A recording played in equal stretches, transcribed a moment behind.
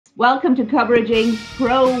Welcome to Coveraging's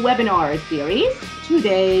Pro Webinar series.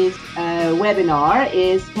 Today's webinar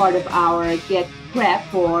is part of our Get Prep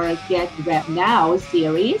for Get Rep Now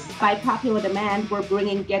series. By popular demand, we're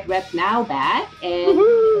bringing Get Rep Now back, and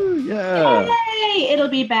Yeah. yay, it'll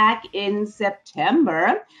be back in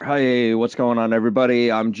September. Hi, what's going on,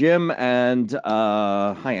 everybody? I'm Jim, and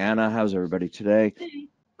hi, Anna. How's everybody today? Hey.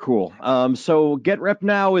 Cool. So Get Rep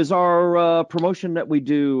Now is our promotion that we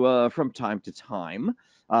do from time to time,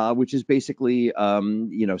 which is basically,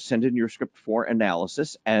 send in your script for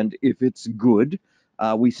analysis, and if it's good,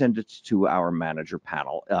 we send it to our manager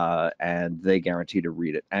panel, and they guarantee to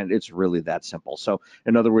read it. And it's really that simple. So,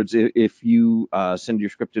 in other words, if you send your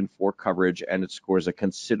script in for coverage and it scores a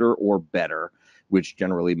consider or better, which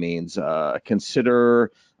generally means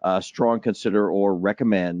consider, strong consider, or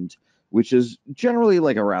recommend, which is generally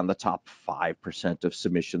like around the top 5% of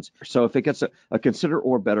submissions. So if it gets a consider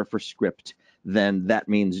or better for script, then that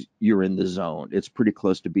means you're in the zone. It's pretty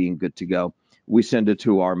close to being good to go. We send it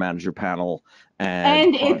to our manager panel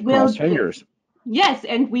and And it cross will, fingers. yes,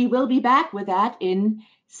 and we will be back with that in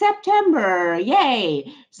September.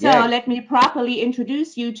 Yay! So Yay. let me properly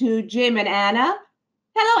introduce you to Jim and Anna.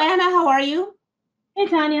 Hello, Anna, how are you? Hey,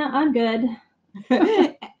 Tanya, I'm good.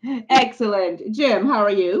 Excellent. Jim, how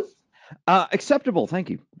are you? Acceptable. Thank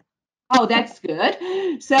you. Oh, that's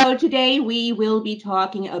good. So today we will be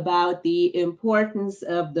talking about the importance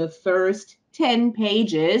of the first 10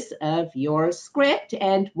 pages of your script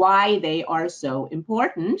and why they are so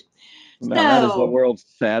important. No, that is the So, world's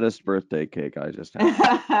saddest birthday cake I just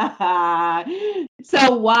had.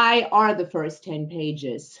 so why are the first 10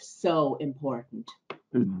 pages so important?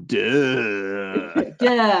 Duh.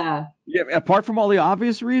 Duh. Yeah, apart from all the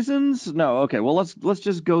obvious reasons, no. Okay, well let's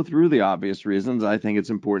just go through the obvious reasons. I think it's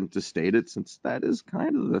important to state it since that is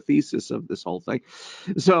kind of the thesis of this whole thing.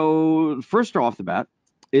 So, first off the bat,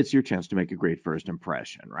 it's your chance to make a great first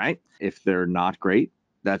impression, right? If they're not great,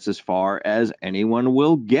 that's as far as anyone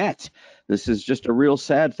will get. This is just a real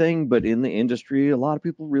sad thing, but in the industry, a lot of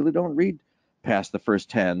people really don't read past the first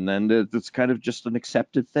 10, and it's kind of just an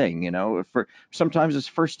accepted thing, for sometimes it's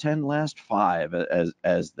first 10 last 5,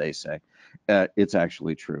 as they say. It's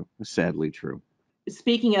actually true, sadly true.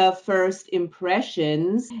 Speaking of first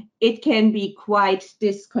impressions, it can be quite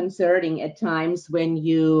disconcerting at times when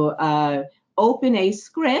you open a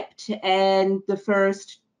script and the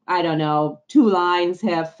first, I don't know, 2 lines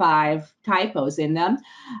have 5 typos in them.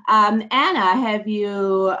 Anna, have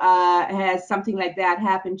you has something like that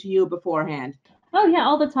happened to you beforehand? Oh yeah,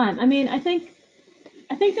 all the time. I mean, I think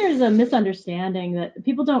there's a misunderstanding that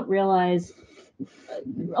people don't realize.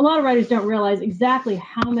 A lot of writers don't realize exactly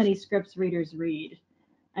how many scripts readers read.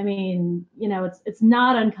 I mean, it's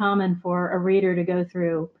not uncommon for a reader to go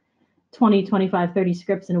through 20, 25, 30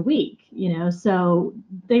 scripts in a week, so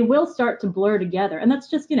they will start to blur together. And that's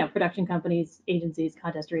just, production companies, agencies,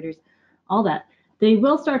 contest readers, all that. They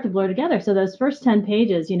will start to blur together. So those first 10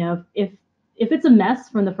 pages, if it's a mess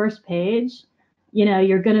from the first page,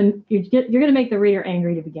 you're gonna make the reader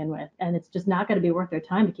angry to begin with, and it's just not going to be worth their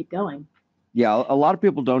time to keep going. Yeah, a lot of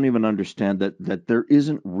people don't even understand that there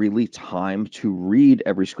isn't really time to read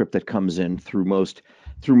every script that comes in through most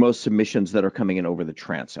submissions that are coming in over the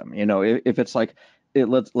transom. If it's like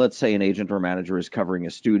let's say an agent or manager is covering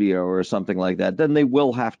a studio or something like that, then they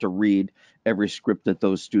will have to read every script that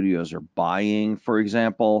those studios are buying, for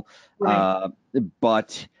example. Right.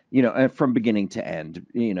 But and from beginning to end,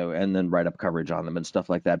 and then write up coverage on them and stuff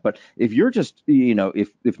like that. But if you're just,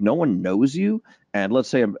 if no one knows you, and let's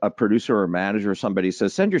say a producer or a manager or somebody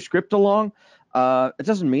says send your script along, it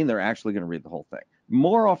doesn't mean they're actually going to read the whole thing.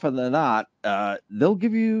 More often than not, they'll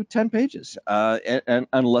give you 10 pages, and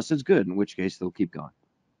unless it's good, in which case they'll keep going.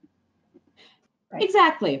 Right.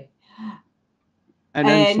 Exactly. And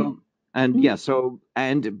then And so, and yeah, so,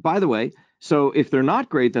 and by the way, so if they're not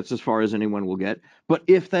great, that's as far as anyone will get. But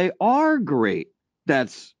if they are great,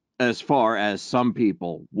 that's as far as some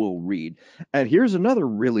people will read. And here's another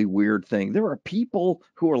really weird thing. There are people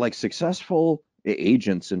who are like successful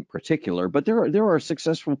agents in particular, but there are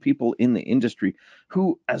successful people in the industry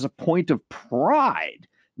who, as a point of pride,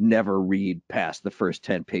 never read past the first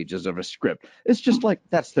 10 pages of a script. It's just like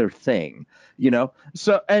that's their thing,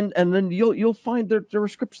 so and then you'll find that there are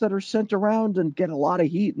scripts that are sent around and get a lot of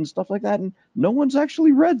heat and stuff like that, and no one's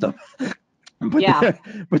actually read them. but yeah, they,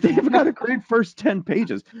 but they've got a great first 10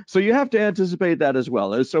 pages, so you have to anticipate that as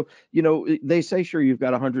well. And so they say sure you've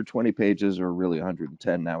got 120 pages or really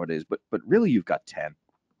 110 nowadays, but really you've got 10.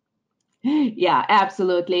 Yeah,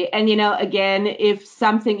 absolutely. And again, if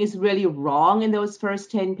something is really wrong in those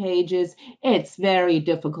first 10 pages, it's very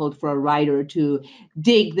difficult for a writer to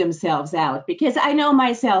dig themselves out, because I know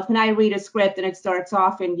myself when I read a script and it starts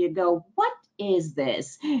off and you go, what is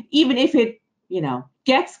this? Even if it,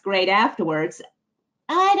 gets great afterwards,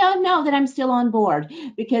 I don't know that I'm still on board,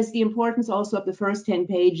 because the importance also of the first 10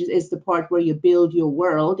 pages is the part where you build your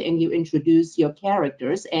world and you introduce your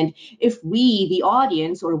characters. And if we, the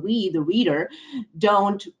audience, or we, the reader,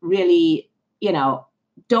 don't really,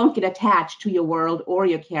 don't get attached to your world or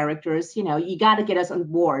your characters, you got to get us on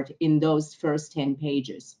board in those first 10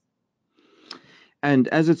 pages. And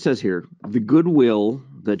as it says here, the goodwill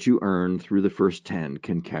that you earn through the first 10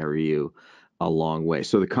 can carry you a long way.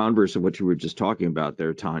 So the converse of what you were just talking about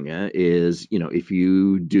there, Tanya, is, if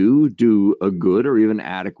you do a good or even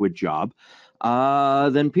adequate job,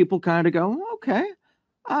 then people kind of go, okay,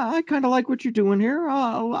 I kind of like what you're doing here.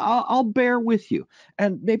 I'll bear with you.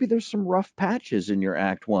 And maybe there's some rough patches in your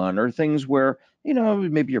act one, or things where,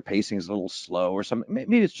 maybe your pacing is a little slow or something.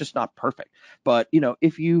 Maybe it's just not perfect. But,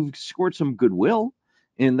 if you've scored some goodwill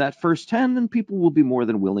in that first 10, then people will be more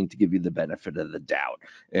than willing to give you the benefit of the doubt.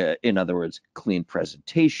 In other words, clean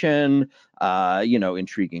presentation,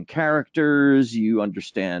 intriguing characters, you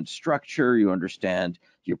understand structure, you understand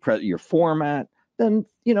your format, then,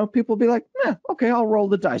 people will be like, okay, I'll roll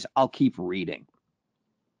the dice. I'll keep reading.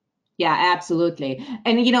 Yeah, absolutely.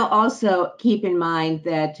 And, also keep in mind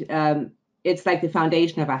that it's like the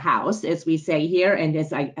foundation of a house, as we say here, and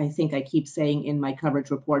as I think I keep saying in my coverage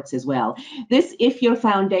reports as well. If your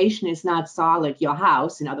foundation is not solid, your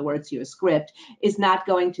house, in other words, your script, is not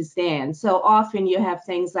going to stand. So often you have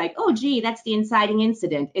things like, oh, gee, that's the inciting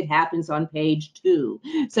incident. It happens on page 2.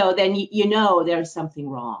 So then there's something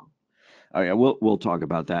wrong. Oh yeah, we'll talk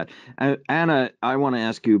about that. Anna, I want to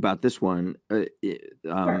ask you about this one.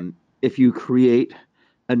 Sure. If you create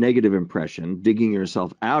a negative impression, digging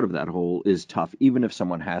yourself out of that hole is tough, even if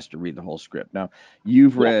someone has to read the whole script. Now,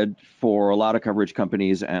 you've read for a lot of coverage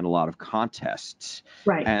companies and a lot of contests.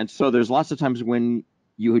 Right. And so there's lots of times when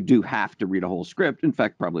you do have to read a whole script. In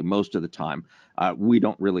fact, probably most of the time, we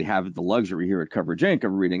don't really have the luxury here at Coverage Inc.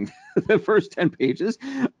 of reading the first 10 pages.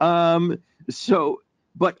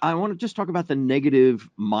 But I want to just talk about the negative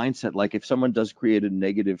mindset. Like, if someone does create a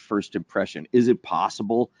negative first impression, is it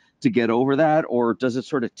possible to get over that, or does it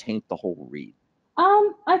sort of taint the whole read?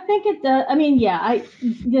 I think it does. I mean, yeah,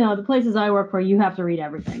 the places I work for, you have to read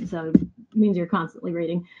everything. So it means you're constantly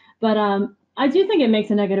reading. But I do think it makes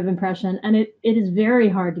a negative impression, and it is very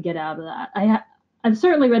hard to get out of that. I've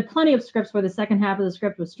certainly read plenty of scripts where the second half of the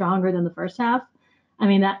script was stronger than the first half. I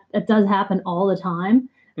mean, that does happen all the time.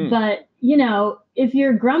 But, if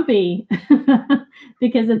you're grumpy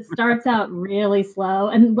because it starts out really slow,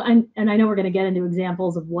 and I know we're going to get into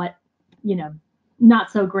examples of what,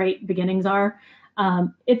 not so great beginnings are.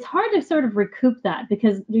 It's hard to sort of recoup that,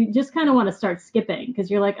 because you just kind of want to start skipping,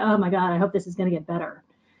 because you're like, oh my God, I hope this is going to get better.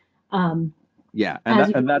 Yeah,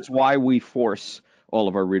 and that's why we force all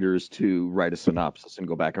of our readers to write a synopsis and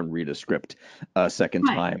go back and read a script a second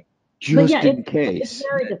time, just in case it's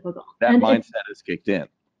very difficult. That mindset is kicked in.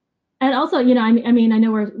 And also, I mean, I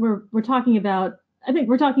know we're talking about, I think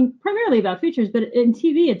we're talking primarily about features, but in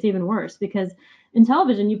TV it's even worse, because in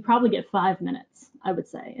television you probably get 5 minutes, I would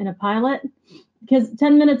say, in a pilot, because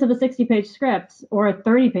 10 minutes of a 60-page script or a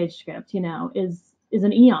 30-page script, is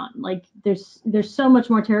an eon. Like, there's so much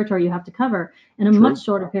more territory you have to cover in a much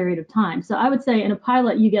shorter period of time. So I would say in a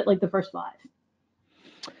pilot you get like the first 5.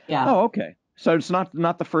 Yeah. Oh, okay. So it's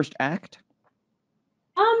not the first act?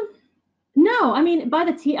 No, I mean,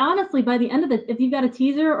 honestly, by the end of if you've got a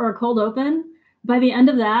teaser or a cold open, by the end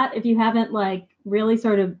of that, if you haven't like really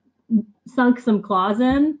sort of sunk some claws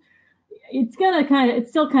in, it still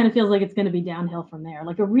kind of feels like it's going to be downhill from there.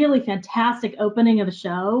 Like, a really fantastic opening of a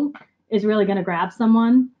show is really going to grab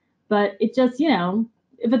someone, but it just,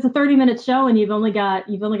 if it's a 30-minute show and you've only got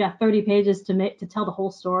 30 pages to tell the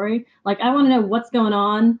whole story, like, I want to know what's going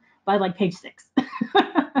on by like page 6.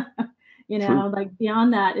 Like,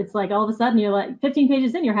 beyond that, it's like all of a sudden you're like 15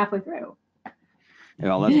 pages in, you're halfway through. Yeah,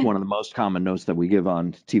 well, that's one of the most common notes that we give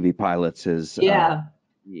on TV pilots is,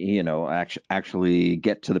 actually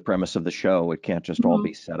get to the premise of the show. It can't just all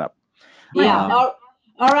be set up. Yeah.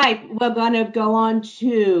 All right. We're going to go on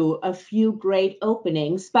to a few great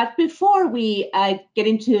openings. But before we get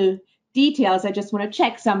into details, I just want to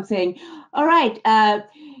check something. All right.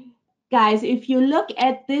 Guys, if you look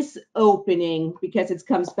at this opening, because it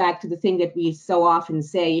comes back to the thing that we so often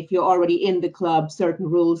say, if you're already in the club, certain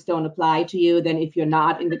rules don't apply to you than if you're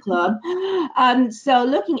not in the club. So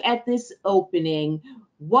looking at this opening,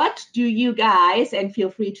 what do you guys, and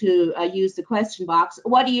feel free to use the question box,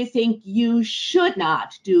 what do you think you should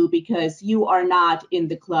not do because you are not in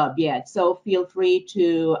the club yet? So feel free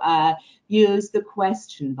to use the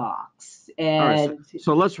question box. All right, And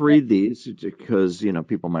so let's read these because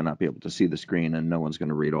people might not be able to see the screen and no one's going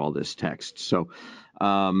to read all this text. So,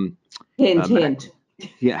 hint, hint.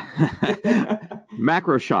 Yeah.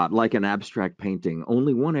 Macro shot, like an abstract painting,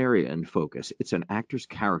 only one area in focus. It's an actor's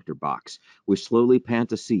character box. We slowly pan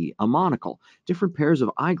to see a monocle, different pairs of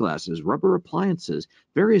eyeglasses, rubber appliances,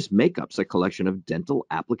 various makeups, a collection of dental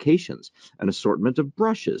applications, an assortment of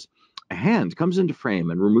brushes. A hand comes into frame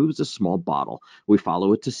and removes a small bottle. We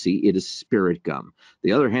follow it to see it is spirit gum.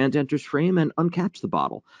 The other hand enters frame and uncaps the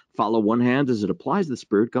bottle. Follow one hand as it applies the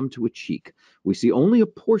spirit gum to a cheek. We see only a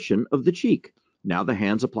portion of the cheek. Now the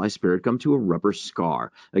hands apply spirit gum to a rubber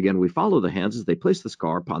scar. Again, we follow the hands as they place the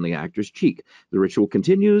scar upon the actor's cheek. The ritual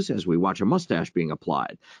continues as we watch a mustache being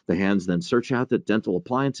applied. The hands then search out the dental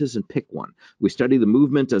appliances and pick one. We study the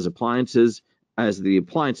movement as the appliance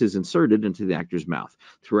is inserted into the actor's mouth.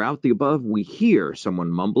 Throughout the above, we hear someone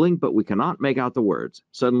mumbling, but we cannot make out the words.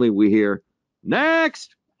 Suddenly we hear,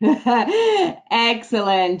 "Next!"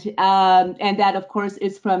 Excellent. And that, of course,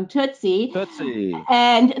 is from Tootsie. Tootsie.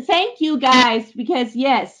 And thank you, guys, because,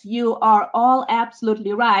 yes, you are all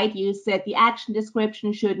absolutely right. You said the action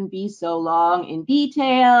description shouldn't be so long and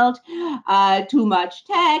detailed. Too much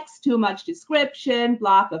text, too much description,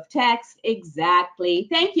 block of text. Exactly.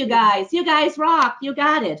 Thank you, guys. You guys rock. You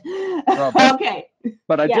got it. Okay.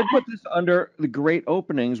 But I did put this under the great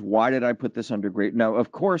openings. Why did I put this under great? Now,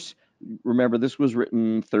 of course, remember, this was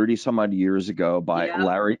written 30 some odd years ago by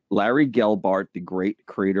Larry Gelbart, the great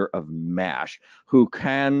creator of MASH, who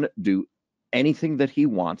can do anything that he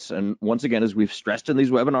wants. And once again, as we've stressed in these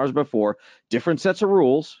webinars before, different sets of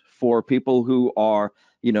rules for people who are,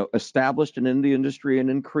 established in the industry and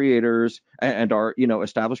in creators and are,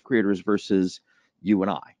 established creators versus you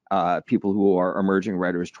and I, people who are emerging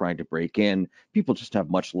writers trying to break in. People just have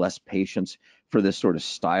much less patience for this sort of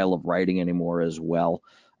style of writing anymore as well.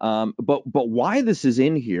 But why this is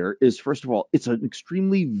in here is, first of all, it's an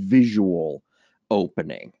extremely visual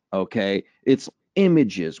opening, okay? It's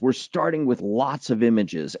images. We're starting with lots of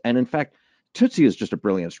images. And in fact, Tootsie is just a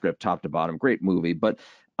brilliant script, top to bottom, great movie. But,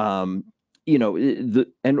 and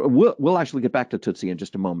we'll actually get back to Tootsie in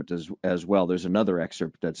just a moment as well. There's another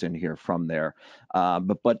excerpt that's in here from there.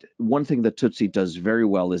 But one thing that Tootsie does very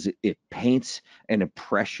well is it paints an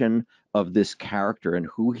impression of this character and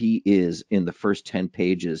who he is in the first 10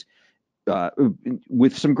 pages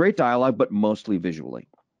with some great dialogue, but mostly visually.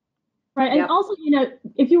 Right. And also,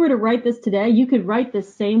 if you were to write this today, you could write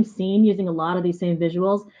this same scene using a lot of these same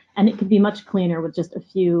visuals, and it could be much cleaner with just a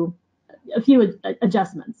few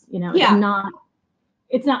adjustments.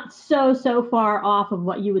 It's not so far off of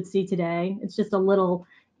what you would see today. It's just a little,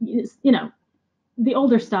 the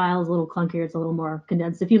older style is a little clunkier. It's a little more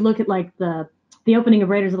condensed. If you look at like the opening of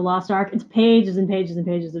Raiders of the Lost Ark, it's pages and pages and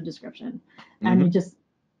pages of description. And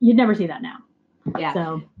you'd never see that now. Yeah.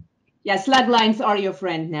 So, yeah, slug lines are your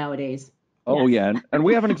friend nowadays. Oh, yes. Yeah. And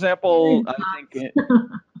we have an example, I think,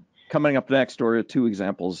 coming up next, or two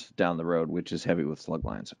examples down the road, which is heavy with slug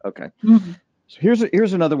lines. Okay. Mm-hmm. So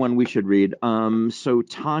here's another one we should read. So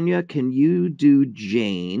Tanya, can you do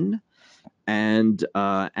Jane? And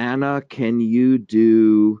Anna, can you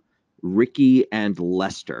do Ricky and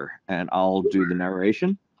Lester? And I'll do the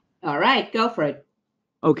narration. All right, go for it.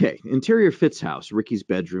 Okay, interior Fitz house, Ricky's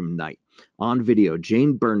bedroom night. On video,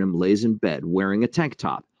 Jane Burnham lays in bed wearing a tank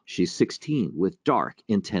top. She's 16 with dark,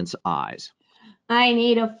 intense eyes. I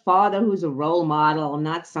need a father who's a role model,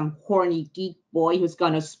 not some horny geek boy who's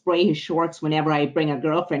going to spray his shorts whenever I bring a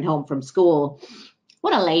girlfriend home from school.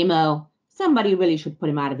 What a lame-o. Somebody really should put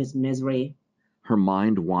him out of his misery. Her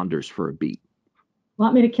mind wanders for a beat.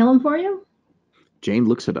 Want me to kill him for you? Jane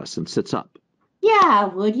looks at us and sits up. Yeah,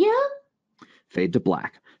 would you? Fade to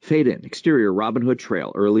black. Fade in. Exterior Robin Hood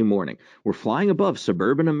Trail, early morning. We're flying above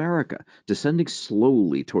suburban America, descending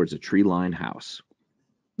slowly towards a tree-lined house.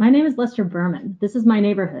 My name is Lester Berman. This is my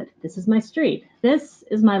neighborhood. This is my street. This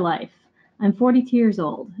is my life. I'm 42 years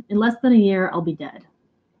old. In less than a year, I'll be dead.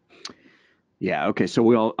 Yeah, okay,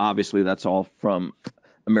 so obviously that's all from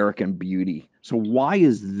American Beauty. So why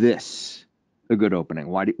is this a good opening?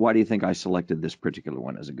 Why do you think I selected this particular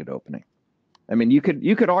one as a good opening? I mean, you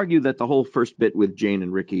could argue that the whole first bit with Jane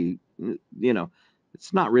and Ricky,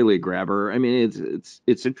 it's not really a grabber. I mean,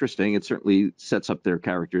 it's interesting. It certainly sets up their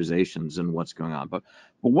characterizations and what's going on. But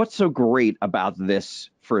what's so great about this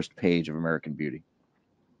first page of American Beauty?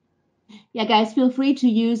 Yeah, guys, feel free to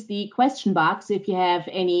use the question box if you have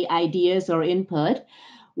any ideas or input.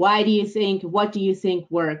 What do you think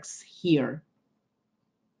works here?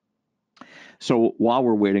 So while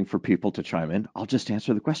we're waiting for people to chime in, I'll just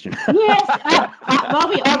answer the question. Yes. Well,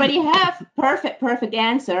 we already have perfect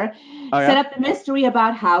answer. Oh, yeah? Set up the mystery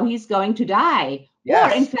about how he's going to die,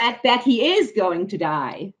 Yes. or in fact that he is going to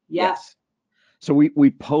die. Yeah. Yes. So we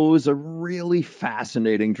pose a really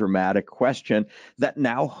fascinating, dramatic question that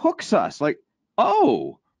now hooks us. Like,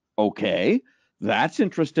 oh, okay, that's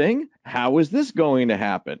interesting. How is this going to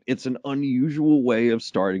happen? It's an unusual way of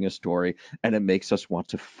starting a story, and it makes us want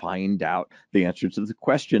to find out the answer to the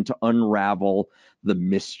question, to unravel the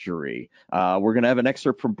mystery. We're going to have an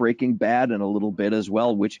excerpt from Breaking Bad in a little bit as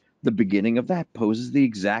well, which the beginning of that poses the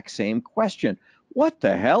exact same question. What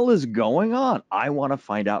the hell is going on? I want to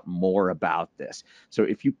find out more about this. So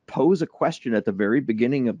if you pose a question at the very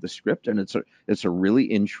beginning of the script, and it's a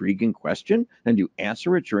really intriguing question, and you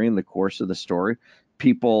answer it during the course of the story,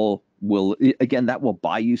 people will, again, that will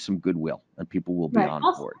buy you some goodwill, and people will be on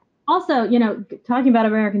board. Also, talking about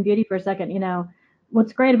American Beauty for a second,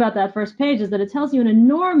 what's great about that first page is that it tells you an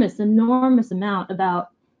enormous amount about,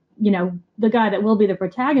 the guy that will be the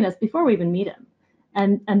protagonist before we even meet him.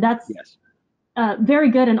 And that's Yes. Very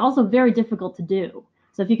good, and also very difficult to do.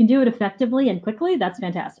 So if you can do it effectively and quickly, that's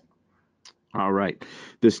fantastic. All right.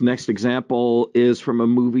 This next example is from a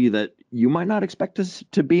movie that you might not expect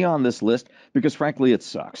to be on this list because, frankly, it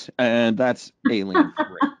sucks. And that's Alien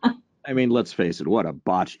 3. I mean, let's face it, what a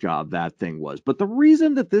botch job that thing was. But the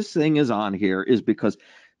reason that this thing is on here is because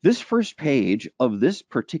this first page of this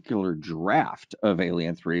particular draft of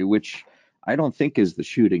Alien 3, which I don't think is the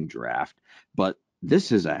shooting draft, but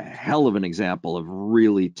this is a hell of an example of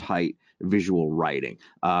really tight visual writing.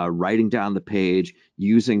 Writing down the page,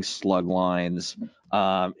 using slug lines.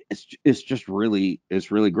 It's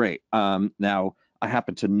really great. Now, I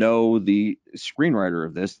happen to know the screenwriter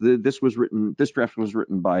of this. This draft was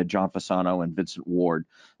written by John Fasano and Vincent Ward.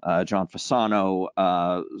 John Fasano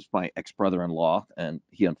was my ex-brother-in-law, and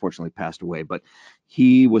he unfortunately passed away. But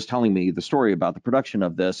he was telling me the story about the production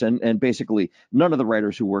of this, and basically none of the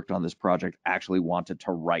writers who worked on this project actually wanted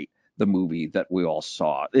to write the movie that we all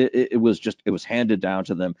saw. It was handed down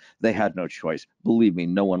to them. They had no choice. Believe me,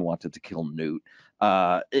 no one wanted to kill Newt.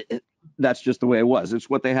 That's just the way it was. It's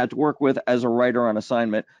what they had to work with as a writer on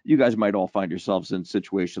assignment. You guys might all find yourselves in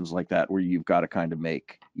situations like that where you've got to kind of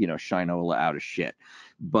make, Shinola out of shit.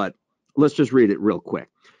 But let's just read it real quick.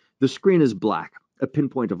 The screen is black. A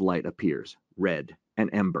pinpoint of light appears. Red, an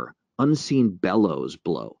ember. Unseen bellows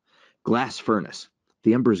blow. Glass furnace.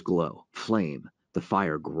 The embers glow. Flame. The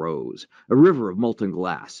fire grows. A river of molten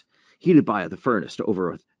glass. Heated by the furnace to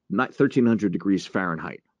over 1,300 degrees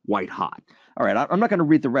Fahrenheit. White hot. All right, I'm not going to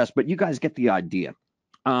read the rest, but you guys get the idea.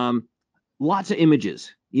 Lots of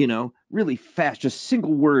images, really fast, just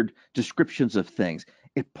single word descriptions of things.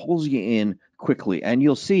 It pulls you in quickly, and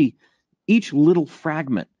you'll see each little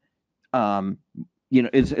fragment.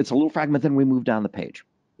 It's a little fragment, then we move down the page.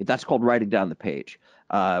 That's called writing down the page.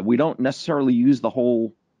 We don't necessarily use the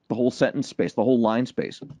whole sentence space, the whole line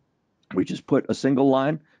space. We just put a single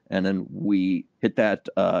line, and then we hit that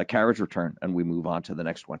carriage return, and we move on to the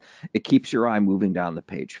next one. It keeps your eye moving down the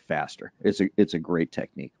page faster. It's a great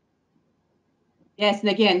technique. Yes, and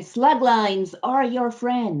again, slug lines are your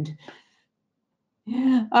friend.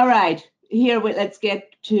 All right, let's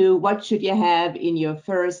get to what should you have in your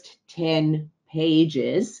first 10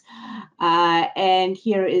 pages. And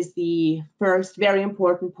here is the first very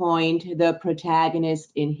important point, the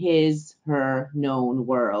protagonist in her known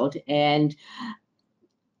world. And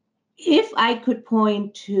if I could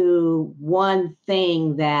point to one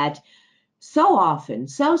thing that so often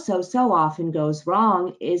goes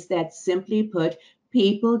wrong, is that, simply put,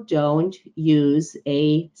 people don't use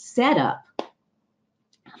a setup.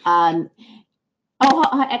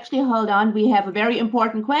 Actually, hold on. We have a very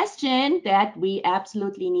important question that we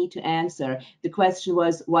absolutely need to answer. The question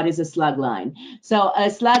was, what is a slug line? So a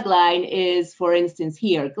slug line is, for instance,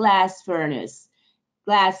 here, glass furnace,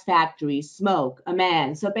 glass factory, smoke, a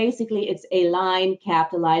man. So basically, it's a line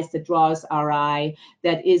capitalized that draws our eye.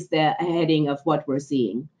 That is the heading of what we're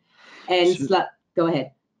seeing. And go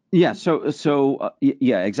ahead. Yeah,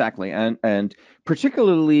 yeah, exactly, and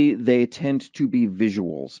particularly they tend to be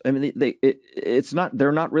visuals. I mean,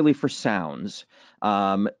 they're not really for sounds.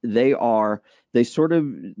 They sort of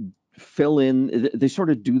fill in. They sort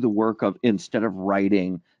of do the work of, instead of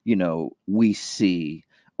writing, we see,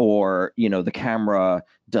 or the camera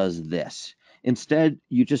does this. Instead,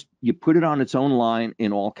 you put it on its own line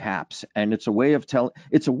in all caps, and it's a way of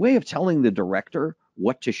telling the director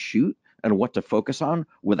what to shoot and what to focus on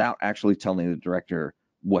without actually telling the director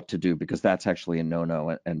what to do, because that's actually a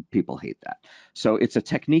no-no, and people hate that. So it's a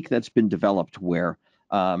technique that's been developed where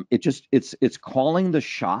it's calling the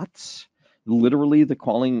shots, literally the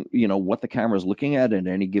calling, what the camera is looking at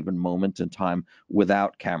any given moment in time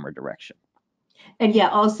without camera direction. And yeah,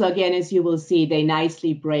 also, again, as you will see, they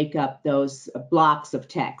nicely break up those blocks of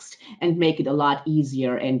text and make it a lot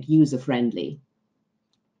easier and user-friendly.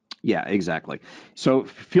 Yeah, exactly. So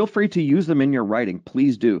feel free to use them in your writing.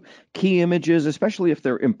 Please do. Key images, especially if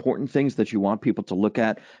they're important things that you want people to look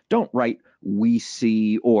at. Don't write "we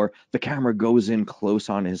see" or "the camera goes in close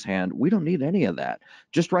on his hand." We don't need any of that.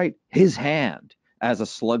 Just write "his hand" as a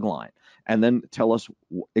slug line, and then tell us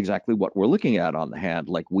exactly what we're looking at on the hand.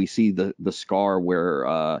 Like, we see the scar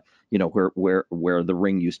where where the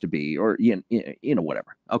ring used to be, or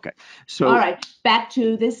whatever. Okay. So all right, back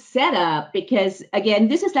to this setup, because again,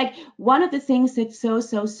 this is like one of the things that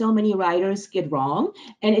so many writers get wrong,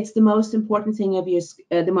 and it's the most important thing of your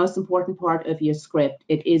the most important part of your script.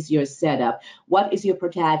 It is your setup. What is your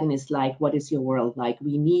protagonist like? What is your world like?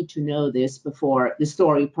 We need to know this before the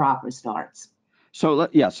story proper starts. So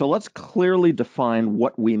let's clearly define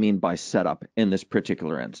what we mean by setup in this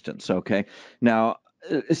particular instance. Okay. Now,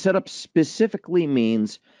 setup specifically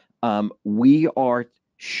means we are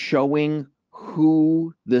showing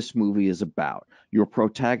who this movie is about. Your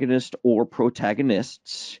protagonist or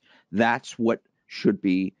protagonists, that's what should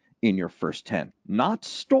be in your first 10, not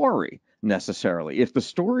story necessarily. If the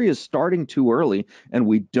story is starting too early and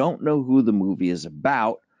we don't know who the movie is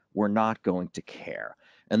about, we're not going to care.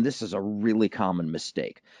 And this is a really common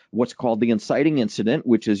mistake. What's called the inciting incident,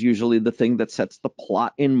 which is usually the thing that sets the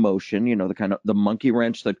plot in motion, the kind of the monkey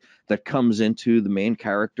wrench that comes into the main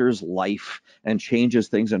character's life and changes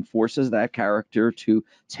things and forces that character to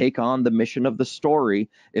take on the mission of the story.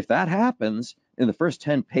 If that happens in the first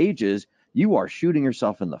 10 pages, you are shooting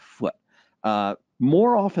yourself in the foot.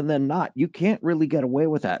 More often than not, you can't really get away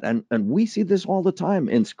with that. And we see this all the time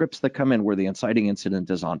in scripts that come in where the inciting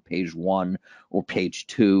incident is on page 1 or page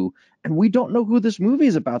 2, and we don't know who this movie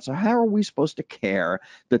is about. So how are we supposed to care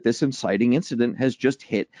that this inciting incident has just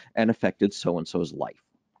hit and affected so-and-so's life?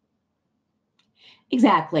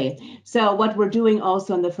 Exactly. So what we're doing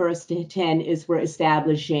also in the first 10 is we're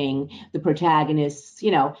establishing the protagonist's,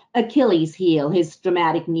 Achilles heel, his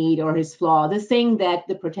dramatic need or his flaw, the thing that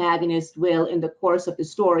the protagonist will, in the course of the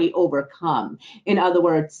story, overcome. In other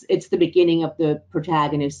words, it's the beginning of the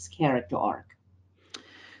protagonist's character arc.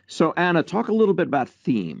 So Anna, talk a little bit about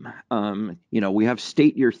theme. We have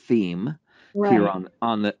state your theme here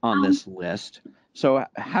on this list. So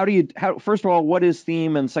how first of all, what is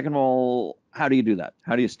theme, and second of all, how do you do that?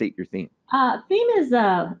 How do you state your theme? Theme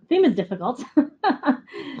is difficult.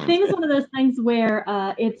 Theme is one of those things where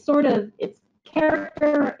it's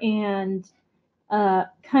character and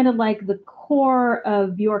kind of like the core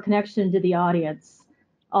of your connection to the audience,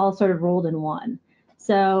 all sort of rolled in one.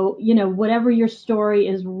 So whatever your story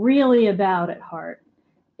is really about at heart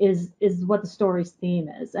is what the story's theme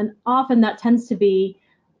is, and often that tends to be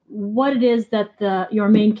what it is that your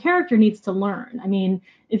main character needs to learn. I mean,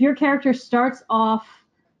 if your character starts off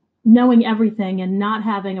knowing everything and not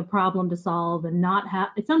having a problem to solve and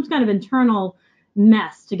it's some kind of internal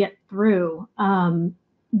mess to get through,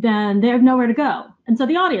 then they have nowhere to go. And so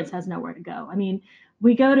the audience has nowhere to go. I mean,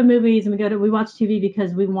 we go to movies and we watch TV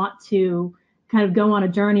because we want to kind of go on a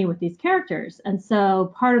journey with these characters. And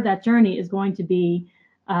so part of that journey is going to be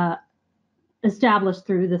established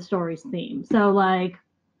through the story's theme. So like,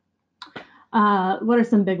 what are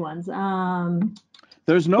some big ones?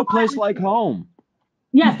 There's no place like home.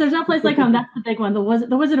 Yes, there's no place like home. That's the big one. The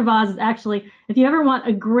Wizard of Oz is actually, if you ever want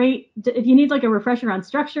if you need like a refresher on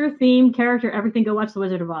structure, theme, character, everything, go watch The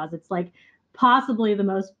Wizard of Oz. It's like possibly the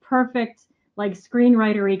most perfect like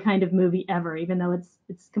screenwritery kind of movie ever, even though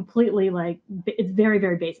it's completely like, it's very,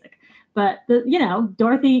 very basic. But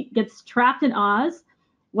Dorothy gets trapped in Oz.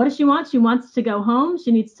 What does she want? She wants to go home.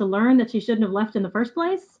 She needs to learn that she shouldn't have left in the first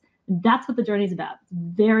place. That's what the journey's about. It's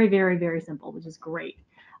very, very, very simple, which is great.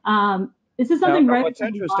 This is something what's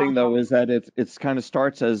interesting though is that it's kind of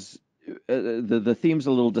starts as the theme's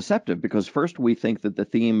a little deceptive, because first we think that the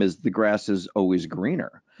theme is the grass is always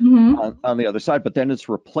greener on the other side, but then it's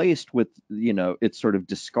replaced with, it's sort of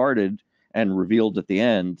discarded and revealed at the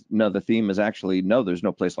end. No, the theme is actually, no, there's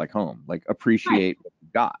no place like home. Like, appreciate what you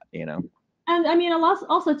got, And I mean,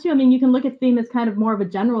 also too, I mean, you can look at theme as kind of more of a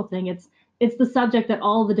general thing. It's the subject that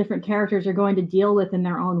all the different characters are going to deal with in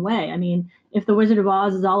their own way. I mean, if The Wizard of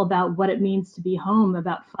Oz is all about what it means to be home,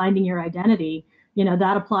 about finding your identity,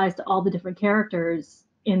 that applies to all the different characters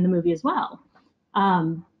in the movie as well.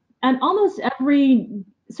 And almost every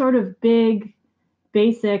sort of big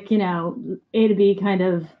basic, you know, A to B kind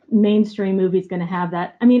of mainstream movie is going to have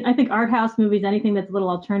that. I mean, I think art house movies, anything that's a little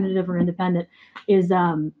alternative or independent, is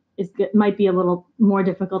might be a little more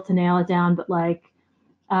difficult to nail it down. But like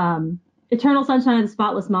Eternal Sunshine of the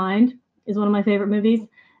Spotless Mind is one of my favorite movies,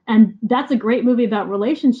 and that's a great movie about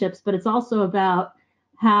relationships, but it's also about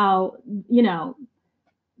how, you know,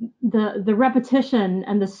 the repetition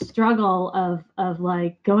and the struggle of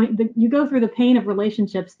like you go through the pain of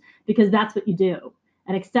relationships because that's what you do,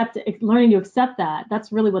 and learning to accept that.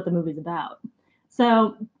 That's really what the movie's about.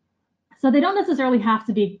 So they don't necessarily have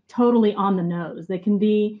to be totally on the nose. They can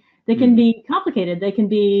be complicated. They can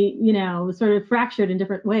be, you know, sort of fractured in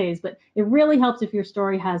different ways, but it really helps if your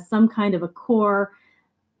story has some kind of a core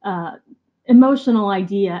emotional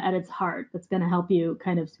idea at its heart that's going to help you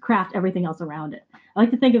kind of craft everything else around it. I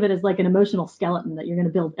like to think of it as like an emotional skeleton that you're going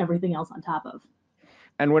to build everything else on top of.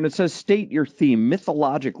 And when it says state your theme,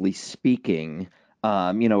 mythologically speaking,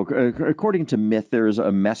 you know, according to myth, there's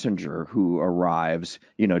a messenger who arrives,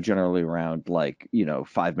 you know, generally around like, you know,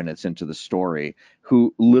 5 minutes into the story,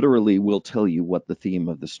 who literally will tell you what the theme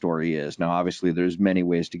of the story is. Now, obviously, there's many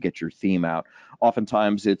ways to get your theme out.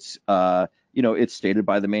 Oftentimes, it's you know, it's stated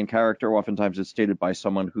by the main character. Oftentimes, it's stated by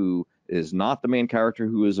someone who is not the main character,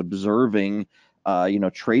 who is observing you know,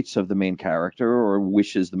 traits of the main character or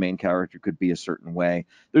wishes the main character could be a certain way.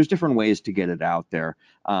 There's different ways to get it out there.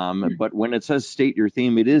 But when it says state your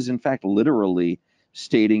theme, it is in fact literally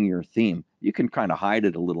stating your theme. You can kind of hide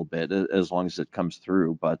it a little bit as long as it comes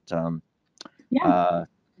through. But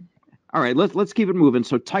all right, let's keep it moving.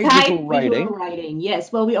 So tight visual writing.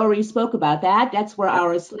 Yes, well, we already spoke about that. That's where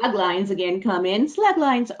our slug lines again come in. Slug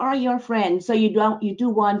lines are your friend. So you do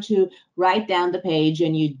want to write down the page,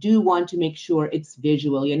 and you do want to make sure it's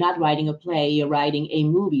visual. You're not writing a play, you're writing a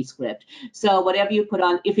movie script. So whatever you put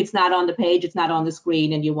on, if it's not on the page, it's not on the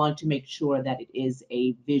screen, and you want to make sure that it is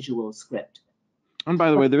a visual script. And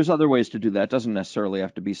by the way, there's other ways to do that. It doesn't necessarily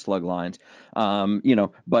have to be slug lines, you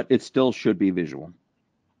know, but it still should be visual.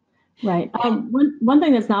 Right. One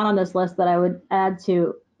thing that's not on this list that I would add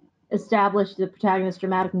to establish the protagonist's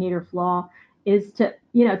dramatic need or flaw is to,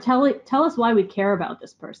 you know, tell us why we care about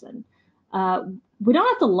this person. We don't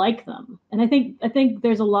have to like them, and I think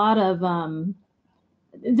there's a lot of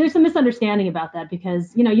there's some misunderstanding about that,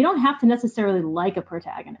 because, you know, you don't have to necessarily like a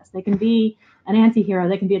protagonist. They can be an anti-hero,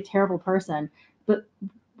 they can be a terrible person, but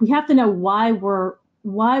we have to know why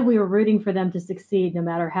we are rooting for them to succeed, no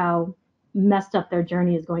matter how messed up their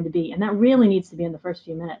journey is going to be. And that really needs to be in the first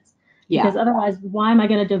few minutes. Yeah. Because otherwise, why am I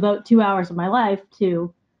going to devote 2 hours of my life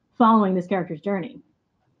to following this character's journey?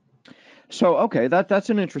 So, okay, that's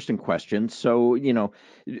an interesting question. So, you know,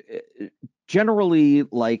 generally,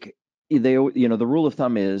 like, you know, the rule of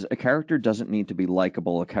thumb is a character doesn't need to be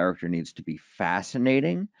likable. A character needs to be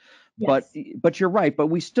fascinating. Yes. But you're right. But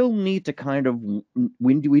we still need to kind of,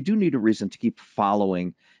 we do need a reason to keep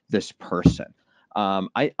following this person.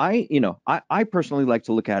 I personally like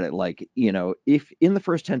to look at it like, you know, if in the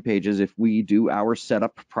first 10 pages, if we do our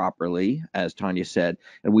setup properly, as Tanya said,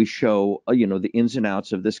 and we show, you know, the ins and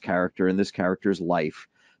outs of this character and this character's life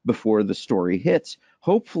before the story hits,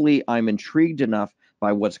 hopefully I'm intrigued enough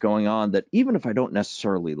by what's going on that even if I don't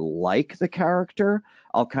necessarily like the character,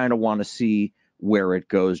 I'll kind of want to see where it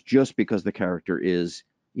goes, just because the character is,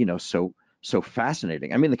 you know, so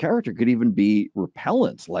fascinating. I mean, the character could even be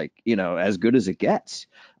repellent, like, you know, as good as it gets.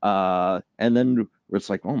 And then it's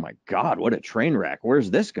like, oh my God, what a train wreck. Where's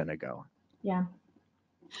this going to go? Yeah.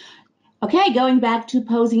 Okay, going back to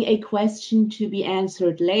posing a question to be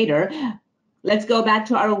answered later. Let's go back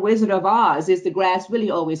to our Wizard of Oz. Is the grass really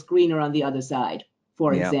always greener on the other side,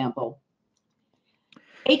 for example?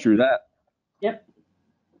 True that. Yep.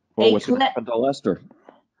 Well, what's going to happen to Lester?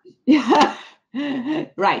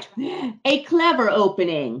 Right. A clever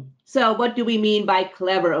opening. So what do we mean by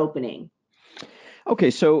clever opening?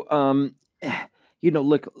 Okay, so you know,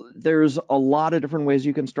 look, there's a lot of different ways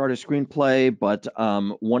you can start a screenplay, but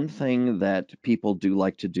one thing that people do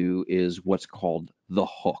like to do is what's called the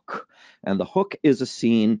hook. And the hook is a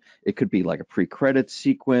scene. It could be like a pre-credit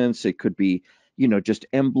sequence. It could be, you know, just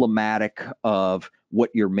emblematic of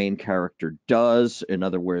what your main character does. In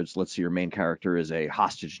other words, let's say your main character is a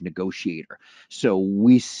hostage negotiator. So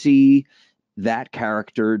we see that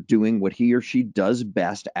character doing what he or she does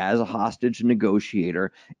best as a hostage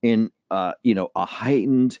negotiator in, you know, a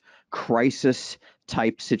heightened crisis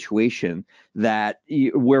type situation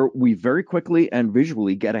where we very quickly and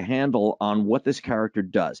visually get a handle on what this character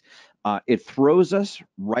does. It throws us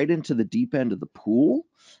right into the deep end of the pool.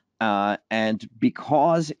 And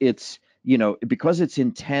because it's because it's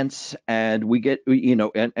intense and we get,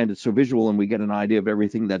 and it's so visual and we get an idea of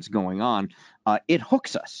everything that's going on, it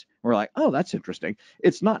hooks us. We're like, oh, that's interesting.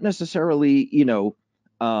 It's not necessarily,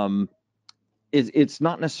 um, it's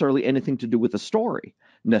not necessarily anything to do with the story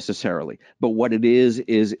necessarily, but what it is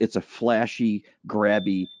it's a flashy,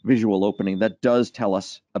 grabby visual opening that does tell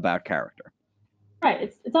us about character.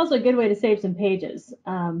 Right. It's also a good way to save some pages.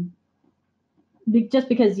 Just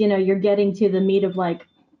because, you're getting to the meat of like,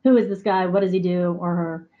 who is this guy? What does he do or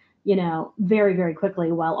her, very, very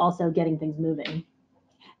quickly while also getting things moving.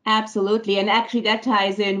 Absolutely. And actually, that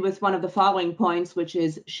ties in with one of the following points, which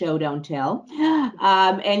is show, don't tell.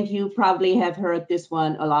 And you probably have heard this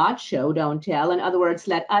one a lot, show, don't tell. In other words,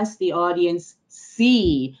 let us, the audience,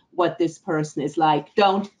 see what this person is like.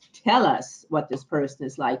 Don't tell us what this person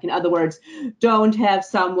is like. In other words, don't have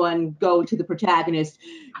someone go to the protagonist,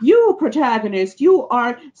 you protagonist, you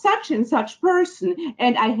are such and such person,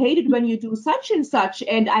 and I hate it when you do such and such,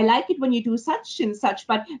 and I like it when you do such and such,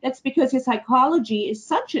 but that's because your psychology is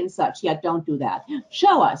such and such. Yeah, don't do that.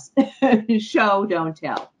 Show us. Show, don't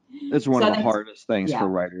tell. It's one of the hardest things for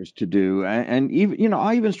writers to do. And even,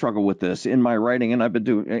 I even struggle with this in my writing, and I've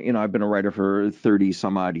been a writer for 30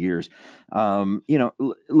 some odd years.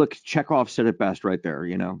 Look, Chekhov said it best right there,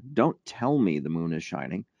 don't tell me the moon is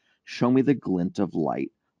shining. Show me the glint of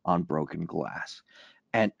light on broken glass.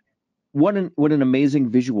 And what an amazing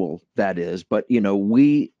visual that is. But,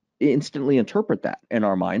 we instantly interpret that in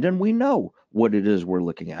our mind and we know what it is we're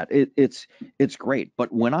looking at. It's great.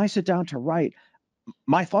 But when I sit down to write,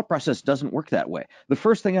 my thought process doesn't work that way. The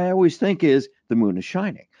first thing I always think is the moon is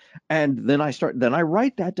shining. And then I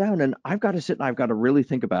write that down, and I've got to sit and I've got to really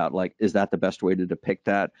think about, like, is that the best way to depict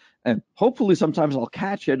that? And hopefully sometimes I'll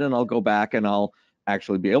catch it and I'll go back and I'll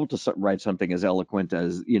actually be able to write something as eloquent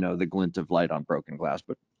as, the glint of light on broken glass,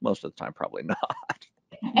 but most of the time, probably not.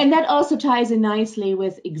 And that also ties in nicely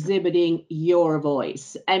with exhibiting your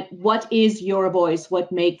voice. And what is your voice?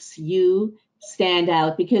 What makes you stand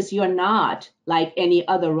out? Because you're not like any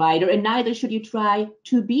other writer, and neither should you try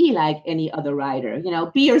to be like any other writer.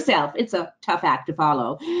 Be yourself. It's a tough act to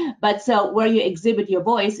follow. But so where you exhibit your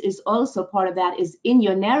voice is also part of that is in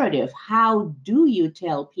your narrative. How do you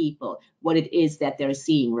tell people what it is that they're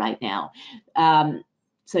seeing right now?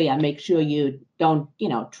 So yeah, make sure you don't,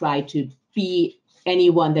 try to be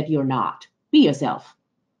anyone that you're not. Be yourself.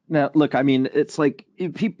 Now, look, I mean, it's like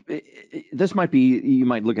this might be, you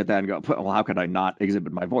might look at that and go, well, how could I not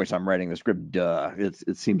exhibit my voice? I'm writing the script. Duh.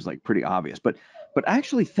 It seems like pretty obvious, but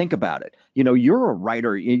actually think about it. You're a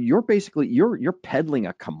writer. You're basically, you're peddling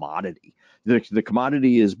a commodity. The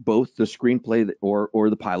commodity is both the screenplay or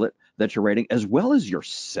the pilot that you're writing, as well as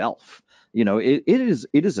yourself. It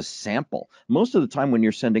is a sample. Most of the time when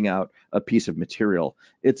you're sending out a piece of material,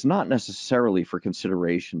 it's not necessarily for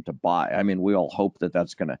consideration to buy. I mean, we all hope that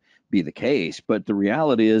that's going to be the case, but the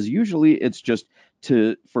reality is usually it's just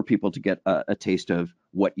for people to get a taste of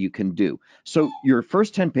what you can do. So your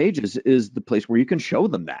first 10 pages is the place where you can show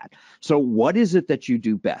them that. So what is it that you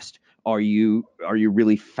do best? Are you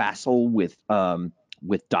really facile with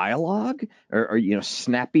dialogue, or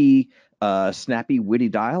snappy, witty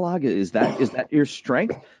dialogue? Is that your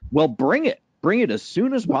strength? Well, bring it as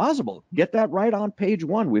soon as possible. Get that right on page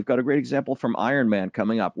 1. We've got a great example from Iron Man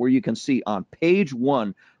coming up where you can see on page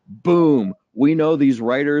 1, boom, we know these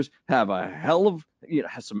writers have a hell of,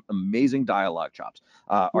 has some amazing dialogue chops.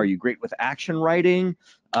 Are you great with action writing?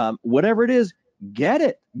 Whatever it is, get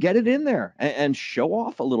it in there and show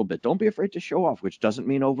off a little bit. Don't be afraid to show off, which doesn't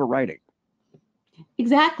mean overwriting.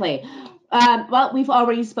 Exactly. Well, we've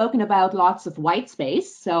already spoken about lots of white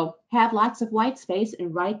space. So have lots of white space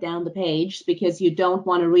and write down the page, because you don't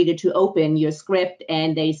want a reader to open your script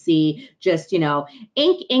and they see just, ink,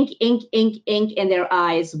 ink, ink, ink, ink, and their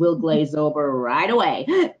eyes will glaze over right away.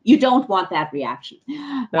 You don't want that reaction.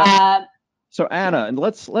 So Anna, and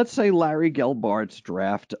let's say Larry Gelbart's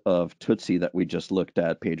draft of Tootsie that we just looked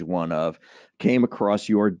at, page 1 of, came across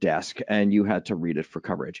your desk and you had to read it for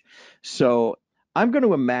coverage. So I'm going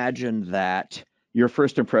to imagine that your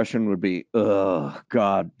first impression would be, oh,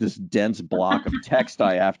 God, this dense block of text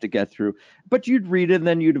I have to get through. But you'd read it and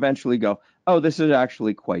then you'd eventually go, oh, this is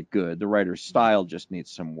actually quite good. The writer's style just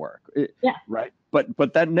needs some work. Yeah. Right.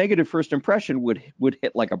 But that negative first impression would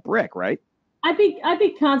hit like a brick, right? I'd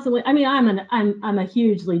be constantly, I mean, I'm a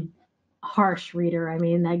hugely harsh reader. I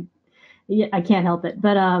mean, I can't help it.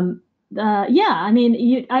 But yeah, I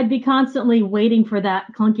mean, I'd be constantly waiting for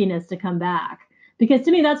that clunkiness to come back. Because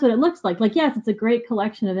to me, that's what it looks like. Like, yes, it's a great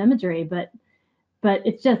collection of imagery, but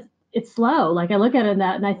it's slow. Like, I look at it and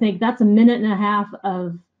I think that's a minute and a half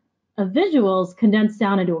of visuals condensed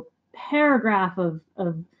down into a paragraph of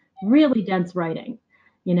really dense writing,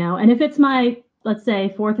 And if it's my, let's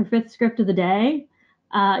say, fourth or fifth script of the day,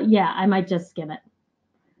 yeah, I might just skim it.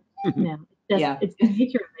 Yeah. It's the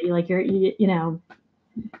nature of it. Like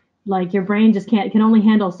like your brain just can only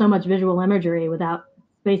handle so much visual imagery without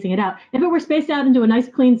spacing it out. If it were spaced out into a nice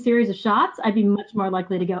clean series of shots, I'd be much more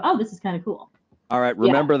likely to go, oh, this is kind of cool. All right,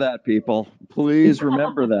 remember that, people. Please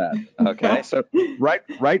remember that. Okay, so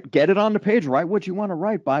write, get it on the page. Write what you want to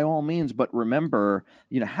write by all means, but remember,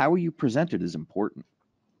 how you present it is important.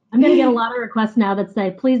 I'm gonna get a lot of requests now that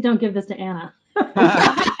say, please don't give this to Anna.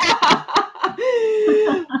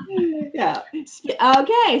 Yeah.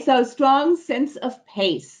 Okay, so strong sense of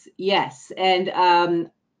pace. Yes, and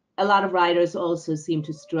a lot of writers also seem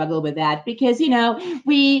to struggle with that because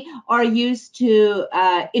we are used to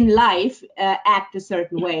in life act a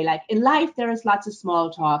certain way. Like in life there is lots of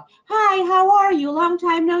small talk. Hi, how are you? Long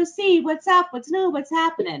time no see. What's up? What's new? What's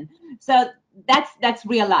happening? So that's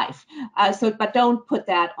real life. But don't put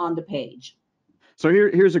that on the page. So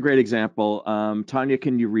here's a great example. Tanya,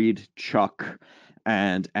 can you read Chuck?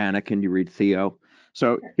 And Anna, can you read Theo?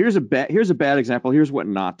 So here's a bad example. Here's what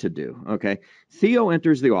not to do. Okay. Theo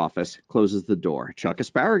enters the office, closes the door. Chuck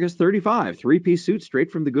Asparagus, 35, three-piece suit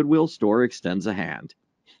straight from the Goodwill store, extends a hand.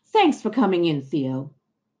 Thanks for coming in, Theo.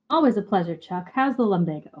 Always a pleasure, Chuck. How's the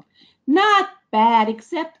lumbago? Not bad,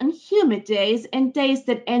 except on humid days and days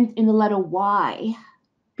that end in the letter Y.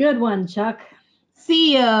 Good one, Chuck.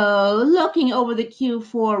 Theo, looking over the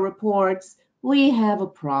Q4 reports, we have a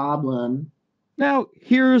problem. Now,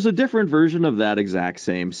 here's a different version of that exact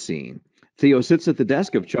same scene. Theo sits at the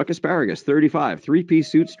desk of Chuck Asparagus, 35,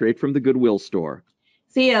 three-piece suit straight from the Goodwill store.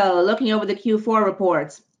 Theo, looking over the Q4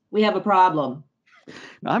 reports, we have a problem.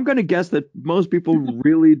 I'm going to guess that most people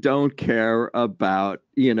really don't care about,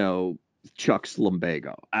 Chuck's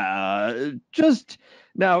lumbago.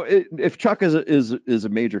 Now, if Chuck is a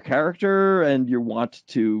major character and you want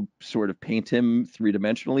to sort of paint him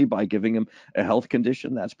three-dimensionally by giving him a health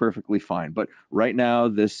condition, that's perfectly fine. But right now,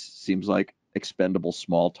 this seems like expendable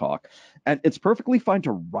small talk. And it's perfectly fine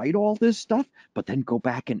to write all this stuff, but then go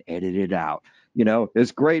back and edit it out.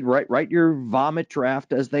 It's great. Write your vomit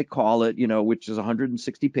draft, as they call it, which is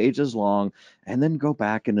 160 pages long, and then go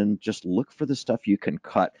back and then just look for the stuff you can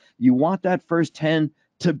cut. You want that first 10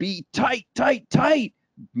 to be tight, tight, tight.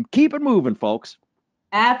 Keep it moving, folks.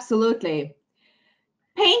 Absolutely.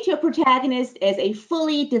 Paint your protagonist as a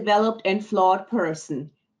fully developed and flawed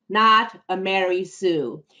person, not a Mary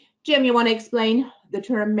Sue. Jim, you want to explain the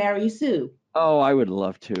term Mary Sue? Oh, I would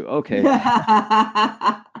love to. Okay.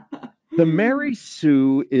 The Mary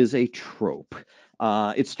Sue is a trope.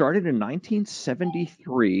 It started in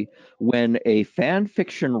 1973 when a fan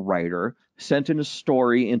fiction writer sent in a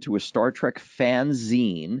story into a Star Trek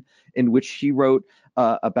fanzine in which she wrote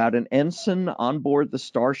about an ensign on board the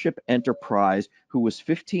Starship Enterprise who was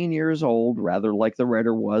 15 years old, rather like the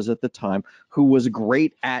writer was at the time, who was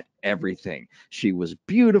great at everything. She was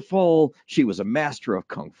beautiful. She was a master of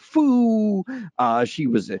kung fu. She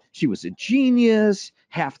was a genius.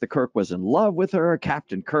 Half the Kirk was in love with her.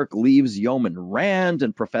 Captain Kirk leaves Yeoman Rand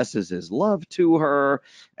and professes his love to her,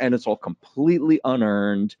 and it's all completely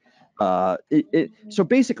unearned. So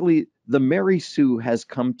basically, the Mary Sue has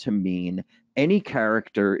come to mean any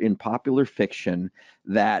character in popular fiction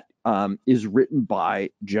that is written by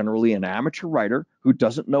generally an amateur writer who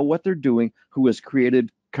doesn't know what they're doing, who has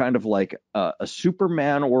created kind of like a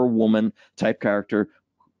Superman or woman type character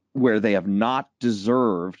where they have not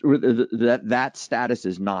deserved, or that status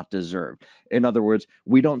is not deserved. In other words,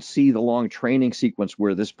 we don't see the long training sequence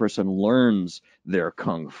where this person learns their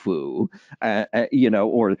kung fu,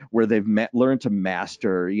 or where they've learned to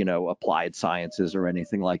master, applied sciences or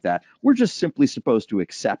anything like that. We're just simply supposed to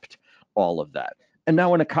accept all of that. And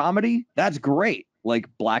now in a comedy, that's great. Like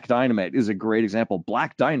Black Dynamite is a great example.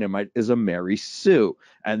 Black Dynamite is a Mary Sue,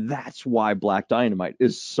 and that's why Black Dynamite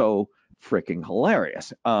is so freaking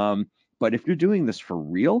hilarious. But if you're doing this for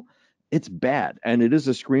real, it's bad. And it is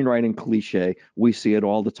a screenwriting cliche. We see it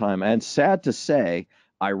all the time. And sad to say,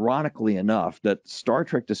 ironically enough, that Star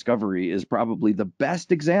Trek Discovery is probably the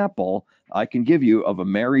best example I can give you of a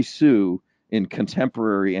Mary Sue in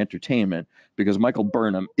contemporary entertainment, because Michael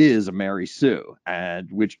Burnham is a Mary Sue,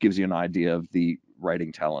 and which gives you an idea of the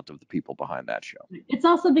writing talent of the people behind that show. It's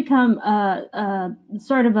also become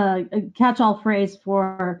sort of a catch-all phrase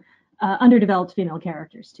for underdeveloped female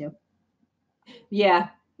characters too. Yeah.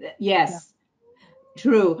 Yes. Yeah.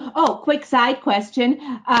 True. Oh, quick side question.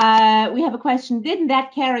 We have a question. Didn't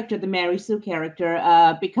that character, the Mary Sue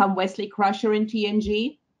character, become Wesley Crusher in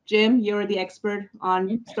TNG? Jim, you're the expert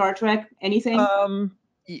on Star Trek. Anything?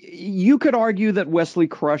 You could argue that Wesley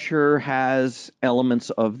Crusher has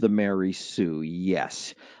elements of the Mary Sue.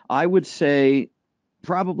 Yes, I would say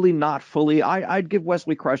probably not fully. I'd give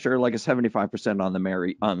Wesley Crusher like a 75%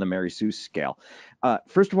 on the Mary Sue scale.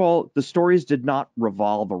 First of all, the stories did not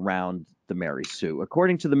revolve around the Mary Sue.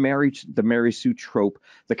 According to the Mary Sue trope,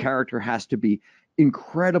 the character has to be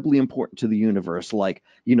incredibly important to the universe. Like,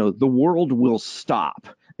 the world will stop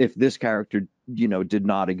if this character, did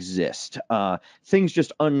not exist. Things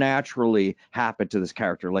just unnaturally happen to this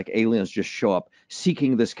character, like aliens just show up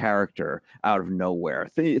seeking this character out of nowhere.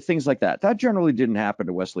 Things like that. That generally didn't happen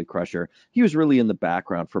to Wesley Crusher. He was really in the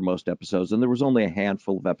background for most episodes, and there was only a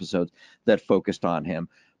handful of episodes that focused on him.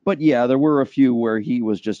 But yeah, there were a few where he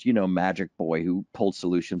was just, magic boy who pulled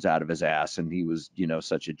solutions out of his ass, and he was,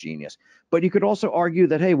 such a genius. But you could also argue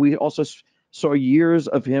that, hey, we also saw years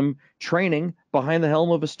of him training behind the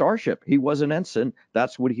helm of a starship. He was an ensign.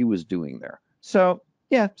 That's what he was doing there. So,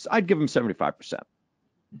 yeah, I'd give him 75%.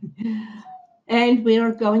 And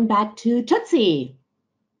we're going back to Tootsie.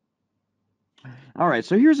 All right,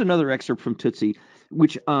 so here's another excerpt from Tootsie,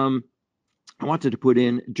 which I wanted to put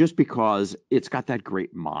in just because it's got that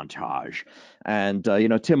great montage. And,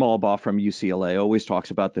 Tim Albaugh from UCLA always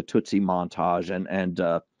talks about the Tootsie montage.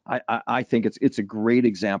 And I think it's a great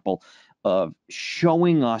example of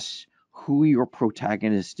showing us who your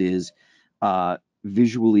protagonist is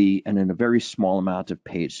visually and in a very small amount of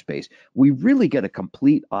page space. We really get a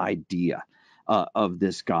complete idea of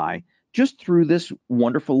this guy just through this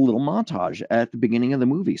wonderful little montage at the beginning of the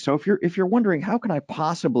movie. So if you're wondering, how can I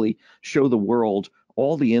possibly show the world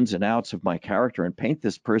all the ins and outs of my character and paint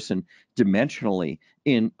this person dimensionally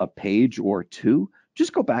in a page or two,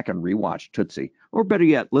 just go back and rewatch Tootsie. Or better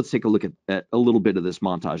yet, let's take a look at a little bit of this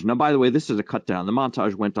montage. Now, by the way, this is a cut down. The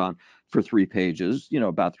montage went on for 3 pages,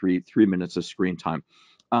 about three minutes of screen time.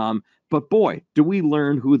 But boy, do we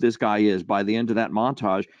learn who this guy is by the end of that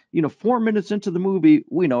montage. 4 minutes into the movie,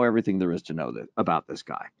 we know everything there is to know about this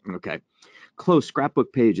guy. Okay. Close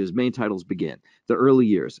scrapbook pages, main titles begin. The early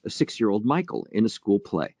years, a 6-year-old Michael in a school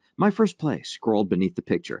play. My first play, scrawled beneath the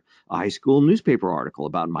picture. A high school newspaper article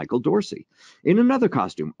about Michael Dorsey. In another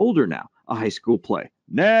costume, older now, a high school play.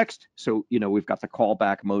 Next. So, we've got the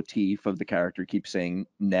callback motif of the character keep saying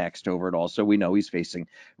next over it all. So we know he's facing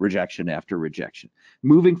rejection after rejection.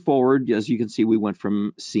 Moving forward, as you can see, we went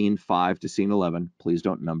from scene 5 to scene 11. Please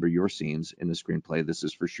don't number your scenes in the screenplay. This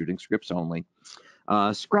is for shooting scripts only.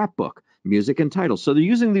 Scrapbook, music and title. So they're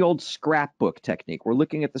using the old scrapbook technique. We're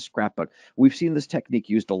looking at the scrapbook. We've seen this technique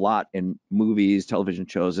used a lot in movies, television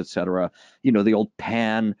shows, etc. The old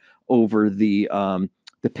pan over the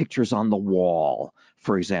pictures on the wall,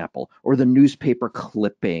 for example, or the newspaper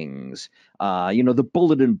clippings, the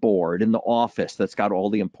bulletin board in the office that's got all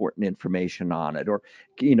the important information on it, or,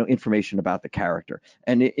 information about the character.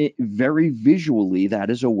 And it very visually, that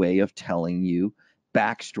is a way of telling you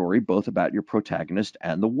backstory, both about your protagonist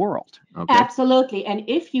and the world. Okay? Absolutely. And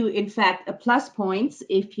if you, in fact, a plus points,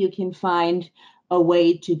 if you can find a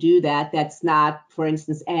way to do that, that's not, for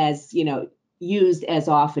instance, as, used as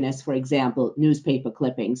often as, for example, newspaper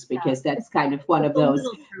clippings, because that's kind of one of those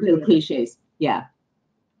little cliches. Yeah.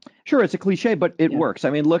 Sure, it's a cliche, but it works.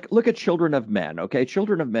 I mean, look at Children of Men, okay?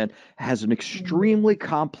 Children of Men has an extremely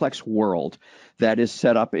complex world that is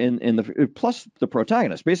set up in the, plus the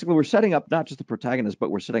protagonist. Basically, we're setting up not just the protagonist,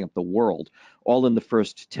 but we're setting up the world all in the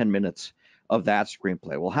first 10 minutes of that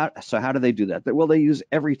screenplay. Well, how do they do that? Well, they use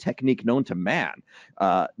every technique known to man,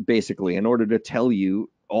 basically, in order to tell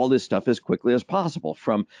you all this stuff as quickly as possible,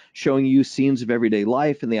 from showing you scenes of everyday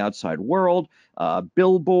life in the outside world,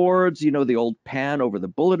 billboards, the old pan over the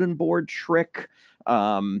bulletin board trick.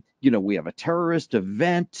 We have a terrorist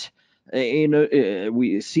event.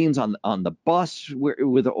 We scenes on the bus where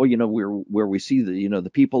we see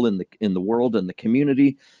the people in the world and the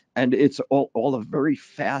community, and it's all a very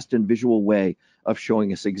fast and visual way of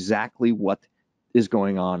showing us exactly what is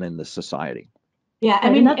going on in the society. Yeah, I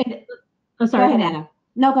mean, go ahead, Anna.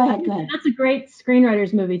 No, go ahead. That's a great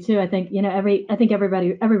screenwriter's movie too. I think every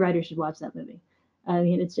writer should watch that movie. I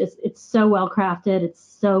mean, it's so well crafted. It's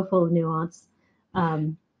so full of nuance.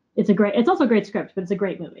 It's also a great script, but it's a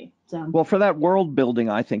great movie. So well, for that world building,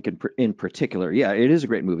 I think in particular, yeah, it is a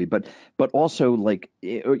great movie. But also, like,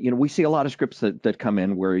 we see a lot of scripts that come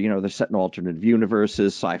in where they're set in alternate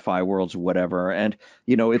universes, sci-fi worlds, whatever. And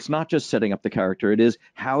it's not just setting up the character. It is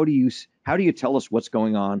how do you tell us what's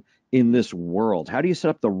going on in this world? How do you set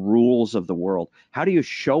up the rules of the world? How do you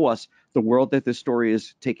show us the world that this story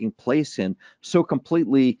is taking place in so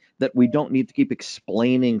completely that we don't need to keep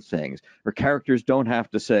explaining things, or characters don't have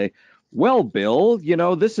to say, well, Bill,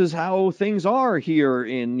 this is how things are here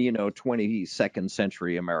in, 22nd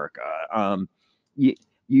century America.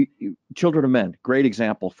 You, Children of Men, great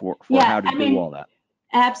example for Yeah, how to I do mean, all that.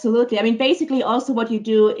 absolutely. I mean, basically, also what you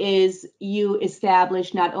do is you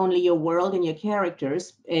establish not only your world and your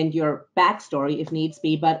characters and your backstory, if needs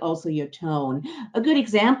be, but also your tone. A good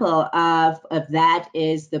example of that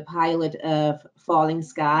is the pilot of Falling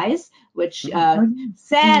Skies, which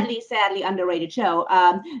sadly underrated show.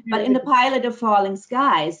 But in the pilot of Falling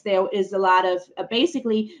Skies, there is a lot of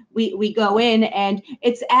basically we go in and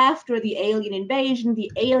it's after the alien invasion.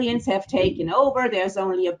 The aliens have taken over. There's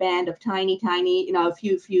only a band of tiny, a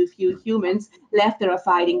few humans left that are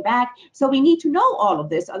fighting back. So we need to know all of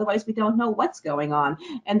this, otherwise we don't know what's going on.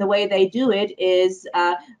 And the way they do it is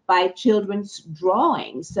by children's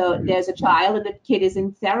drawing. So there's a child, and the kid is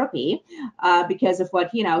in therapy because of what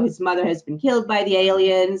his mother has been killed by the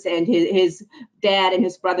aliens, and his dad and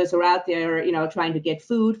his brothers are out there, trying to get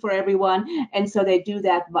food for everyone. And so they do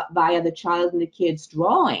that via the child and the kid's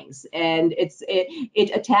drawings. And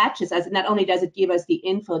it attaches us. Not only does it give us the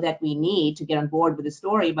info that we need to get on board with the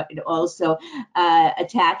story, but it also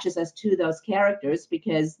attaches us to those characters,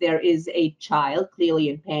 because there is a child clearly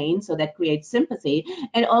in pain. So that creates sympathy.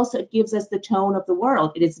 And also it gives us the tone of the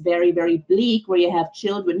world. It is very, very bleak, where you have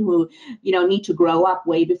children who, need to grow up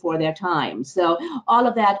way before their time. So all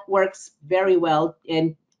of that works very well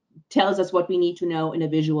and tells us what we need to know in a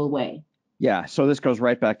visual way. Yeah, so this goes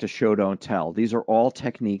right back to show, don't tell. These are all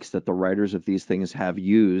techniques that the writers of these things have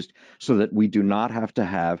used so that we do not have to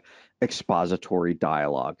have expository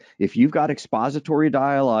dialogue. If you've got expository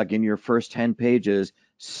dialogue in your first 10 pages,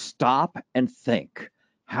 stop and think.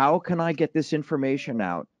 How can I get this information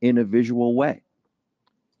out in a visual way?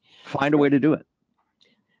 Find a way to do it.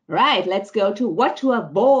 Right, let's go to what to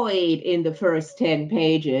avoid in the first 10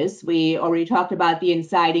 pages. We already talked about the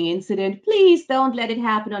inciting incident. Please don't let it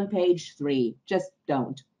happen on page 3. Just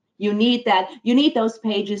don't. You need that. You need those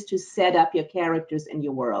pages to set up your characters and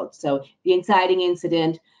your world. So the inciting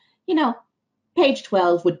incident, page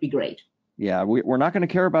 12 would be great. Yeah, we're not going to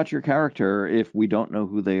care about your character if we don't know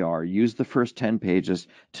who they are. Use the first 10 pages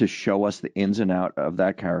to show us the ins and out of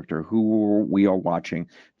that character, who we are watching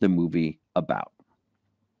the movie about.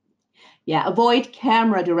 Yeah, avoid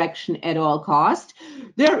camera direction at all cost.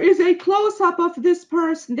 There is a close-up of this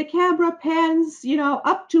person. The camera pans,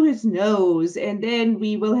 up to his nose, and then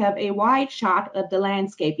we will have a wide shot of the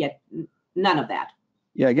landscape. Yet none of that.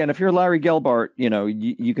 Yeah, again, if you're Larry Gelbart,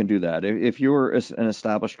 you can do that. If you're an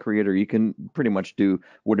established creator, you can pretty much do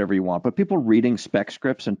whatever you want. But people reading spec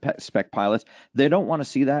scripts and spec pilots, they don't want to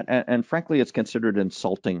see that. And frankly, it's considered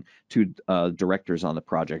insulting to directors on the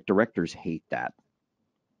project. Directors hate that.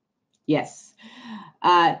 Yes.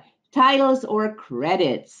 Titles or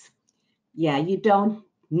credits. Yeah, you don't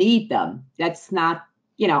need them. That's not,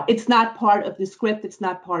 it's not part of the script. It's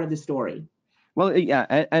not part of the story. Well,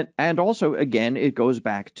 yeah, and also, again, it goes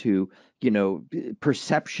back to,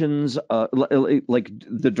 perceptions, like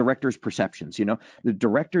the director's perceptions. The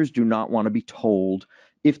directors do not want to be told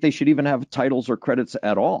if they should even have titles or credits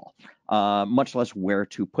at all, much less where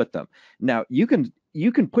to put them. Now, you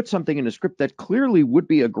can put something in a script that clearly would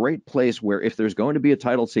be a great place where, if there's going to be a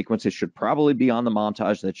title sequence, it should probably be on the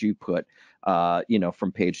montage that you put,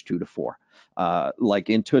 from page 2 to 4. Like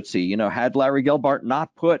in Tootsie, had Larry Gelbart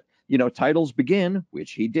not put, titles begin,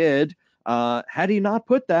 which he did, had he not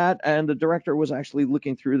put that, and the director was actually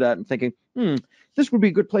looking through that and thinking, this would be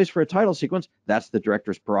a good place for a title sequence, that's the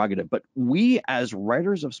director's prerogative. But we, as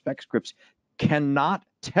writers of spec scripts, cannot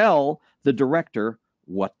tell the director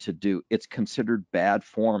what to do. It's considered bad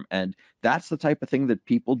form, and that's the type of thing that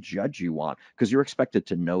people judge you on, because you're expected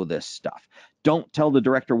to know this stuff. Don't tell the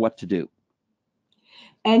director what to do.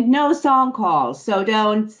 And no song calls. So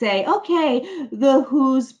don't say, okay, the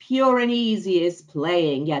Who's Pure and Easy is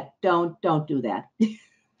playing. Yeah, don't do that.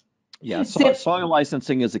 Yeah, song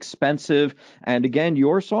licensing is expensive. And again,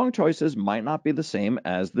 your song choices might not be the same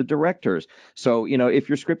as the director's. So, if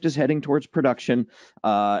your script is heading towards production,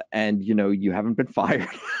 and, you haven't been fired,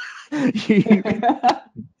 you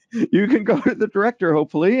can go to the director,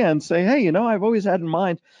 hopefully, and say, hey, I've always had in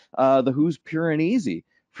mind the Who's Pure and Easy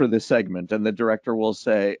for this segment. And the director will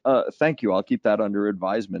say, thank you, I'll keep that under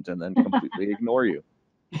advisement, and then completely ignore you.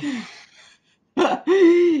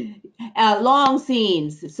 Long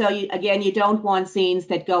scenes. So you don't want scenes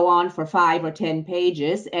that go on for 5 or 10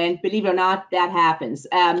 pages. And believe it or not, that happens.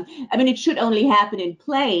 It should only happen in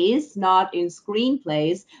plays, not in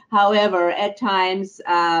screenplays. However, at times,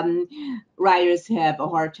 writers have a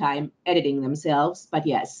hard time editing themselves. But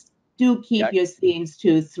yes, do keep your scenes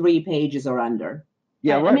to 3 pages or under.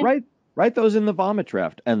 Yeah, right. Write those in the vomit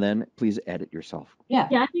draft, and then please edit yourself. Yeah.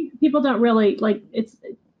 Yeah, I think people don't really like it's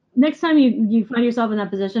next time you find yourself in that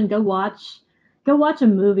position, go watch a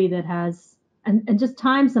movie that has and just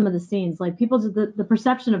time some of the scenes. Like people's the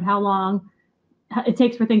perception of how long it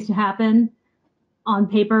takes for things to happen on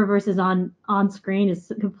paper versus on screen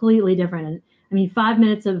is completely different. And I mean, 5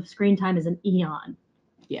 minutes of screen time is an eon.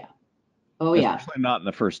 Yeah. Oh yeah. Especially not in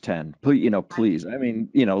the first 10. Please. I mean,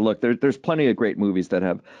 look, there's plenty of great movies that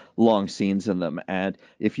have long scenes in them. And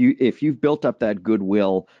if you've built up that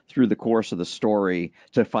goodwill through the course of the story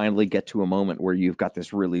to finally get to a moment where you've got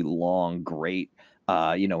this really long, great,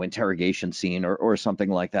 interrogation scene or something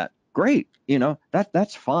like that, great.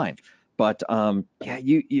 That's fine. But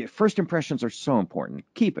yeah, first impressions are so important.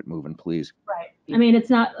 Keep it moving, please. Right. I mean, it's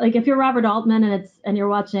not like if you're Robert Altman and you're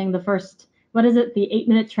watching the first, what is it, the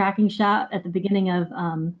 8-minute tracking shot at the beginning of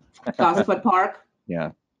Gosford Park.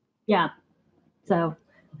 Yeah. Yeah. So,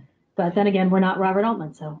 but then again, we're not Robert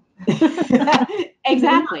Altman, so.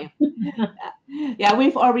 Exactly. Yeah,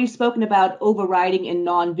 we've already spoken about overwriting and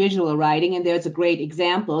non-visual writing, and there's a great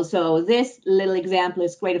example. So this little example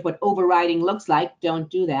is great of what overwriting looks like. Don't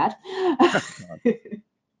do that.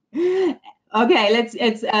 Okay,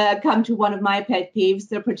 let's come to one of my pet peeves,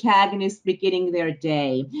 the protagonist beginning their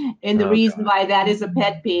day. And the reason why that is a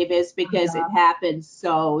pet peeve is because it happens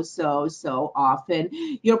so often.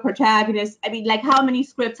 Your protagonist, I mean, like how many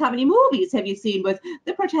scripts, how many movies have you seen with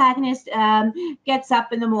the protagonist gets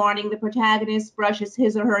up in the morning, the protagonist brushes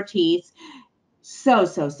his or her teeth so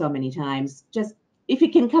many times. Just if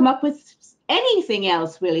you can come up with anything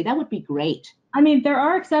else, really, that would be great. I mean, there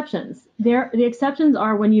are exceptions. The exceptions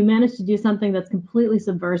are when you manage to do something that's completely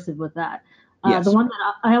subversive with that. Yes. The one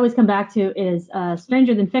that I always come back to is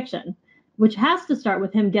Stranger Than Fiction, which has to start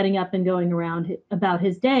with him getting up and going around about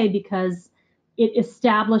his day because it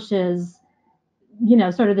establishes,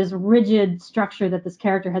 sort of this rigid structure that this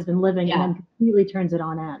character has been living and then completely turns it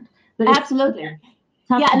on end. But absolutely.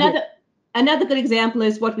 Another good example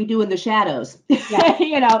is What We Do in the Shadows.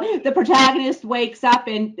 Yeah. The protagonist wakes up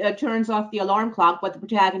and turns off the alarm clock, but the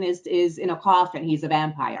protagonist is in a coffin. He's a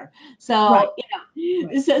vampire. So,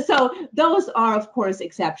 so those are, of course,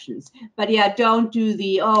 exceptions. But yeah, don't do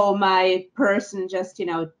my person just,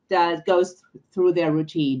 goes through their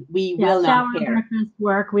routine. We will not care. Breakfast,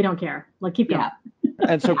 work, we don't care. Like, keep going.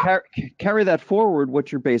 And so carry that forward.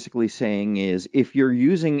 What you're basically saying is if you're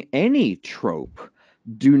using any trope,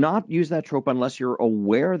 do not use that trope unless you're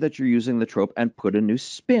aware that you're using the trope and put a new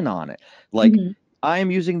spin on it. Like, I am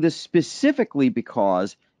using this specifically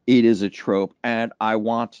because it is a trope and I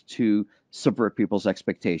want to subvert people's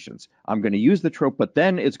expectations. I'm going to use the trope, but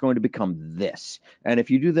then it's going to become this. And if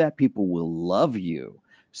you do that, people will love you.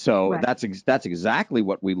 So that's exactly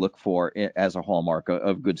what we look for as a hallmark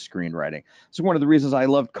of good screenwriting. So one of the reasons I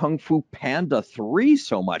loved Kung Fu Panda 3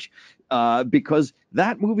 so much, because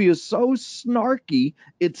that movie is so snarky,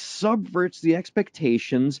 it subverts the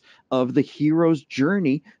expectations of the hero's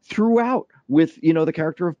journey throughout with, the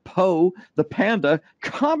character of Po, the panda,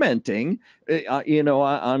 commenting,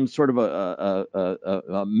 on sort of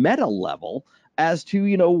a meta level as to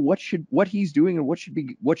what he's doing and what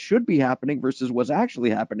should be happening versus what's actually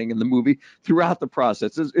happening in the movie throughout the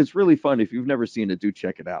process. It's really fun. If you've never seen it, do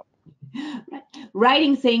check it out.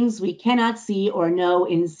 Writing things we cannot see or know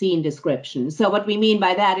in scene description. So what we mean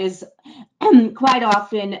by that is quite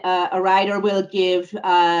often a writer will give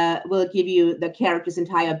you the character's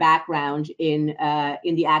entire background in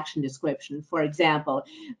the action description. For example,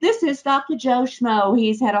 this is Dr. Joe Schmo.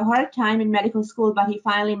 He's had a hard time in medical school, but he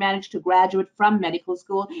finally managed to graduate from medical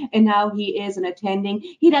school, and now he is an attending.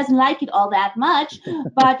 He doesn't like it all that much,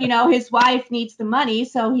 but his wife needs the money,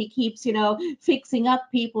 so he keeps fixing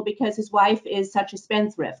up people because his wife is such a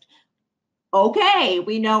spendthrift. Okay,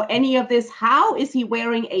 we know any of this. How is he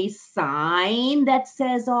wearing a sign that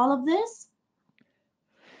says all of this?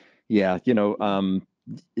 Yeah, none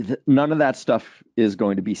of that stuff is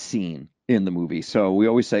going to be seen in the movie. So we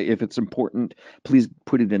always say if it's important, please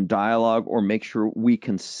put it in dialogue or make sure we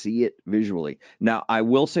can see it visually. Now, I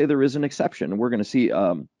will say there is an exception. We're going to see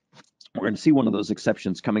one of those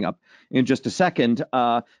exceptions coming up in just a second.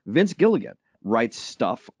 Vince Gilligan writes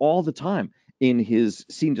stuff all the time in his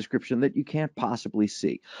scene description that you can't possibly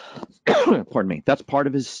see. Pardon me. That's part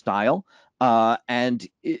of his style. And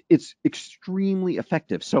it's extremely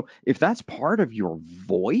effective. So if that's part of your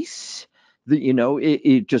voice,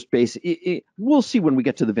 it just basically, we'll see when we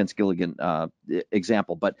get to the Vince Gilligan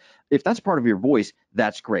example. But if that's part of your voice,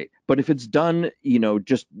 that's great. But if it's done,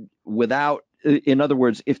 just without in other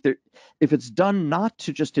words, if it's done not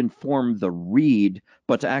to just inform the read,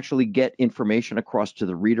 but to actually get information across to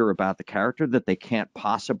the reader about the character that they can't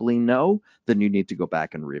possibly know, then you need to go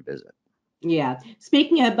back and revisit. Yeah.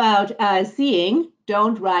 Speaking about seeing,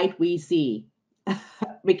 don't write "we see,"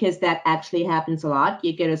 because that actually happens a lot.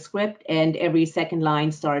 You get a script and every second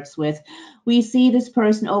line starts with, "We see this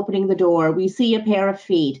person opening the door. We see a pair of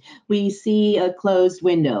feet. We see a closed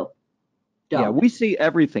window." Yeah, Don't. we see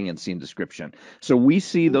everything in scene description. So we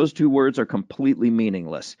see those two words are completely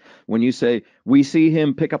meaningless. When you say we see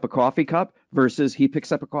him pick up a coffee cup versus he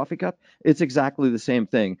picks up a coffee cup, it's exactly the same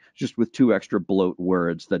thing, just with two extra bloat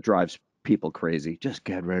words that drives people crazy. Just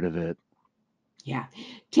get rid of it. Yeah.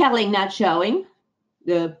 Telling, not showing.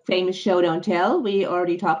 The famous show don't tell. We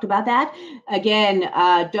already talked about that. Again,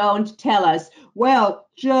 don't tell us, well,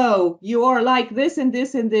 Joe, you are like this and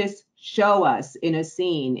this and this. Show us in a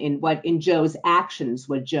scene, in Joe's actions,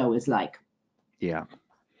 what Joe is like. Yeah.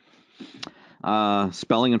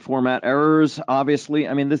 Spelling and format errors, obviously.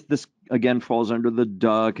 I mean, this again falls under the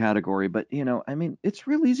duh category, but I mean, it's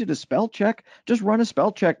real easy to spell check. Just run a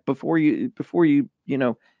spell check before you make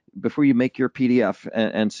your PDF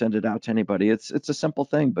and send it out to anybody. It's a simple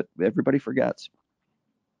thing, but everybody forgets.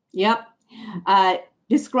 Yep.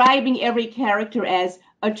 Describing every character as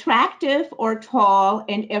attractive or tall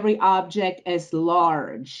and every object as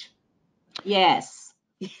large. Yes.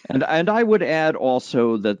 And I would add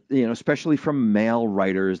also that, especially from male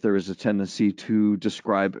writers, there is a tendency to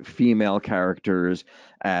describe female characters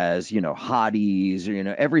as, hotties,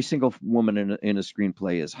 or, every single woman in a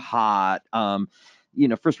screenplay is hot.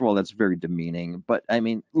 First of all, that's very demeaning. But I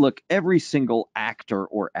mean, look, every single actor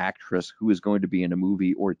or actress who is going to be in a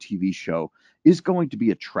movie or TV show is going to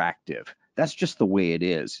be attractive. That's just the way it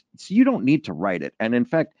is. So you don't need to write it. And in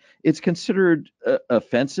fact, it's considered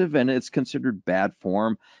offensive and it's considered bad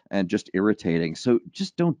form and just irritating. So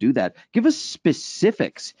just don't do that. Give us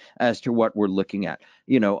specifics as to what we're looking at.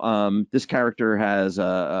 This character has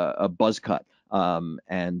a buzz cut.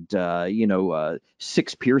 And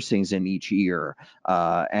 6 piercings in each ear,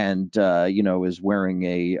 and is wearing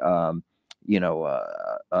a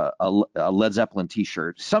Led Zeppelin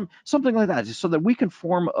T-shirt, something like that, so that we can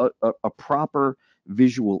form a proper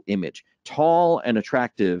visual image. Tall and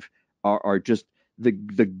attractive are just the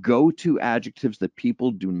go-to adjectives that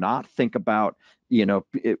people do not think about.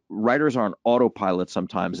 Writers are on autopilot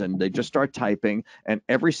sometimes, and they just start typing, and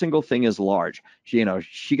every single thing is large. She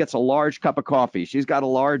gets a large cup of coffee. She's got a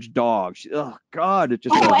large dog. Oh God, it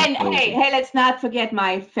just. Oh, and hey, let's not forget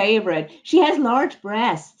my favorite. She has large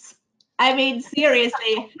breasts. I mean,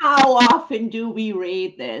 seriously, how often do we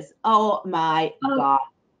read this? Oh my God.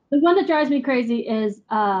 The one that drives me crazy is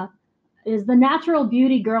the natural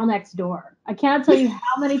beauty girl next door. I cannot tell you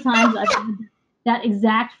how many times I've heard that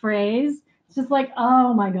exact phrase. It's just like,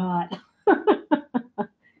 oh my God.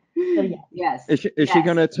 So, yeah. Yes. Is she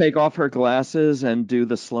going to take off her glasses and do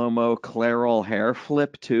the slow-mo Clairol hair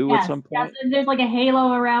flip too at some point? Yes, there's like a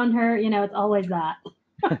halo around her. It's always that.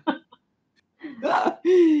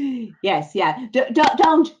 Yes, yeah.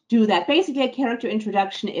 Don't do that. Basically, a character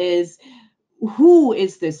introduction is, who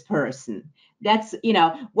is this person? That's,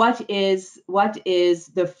 what is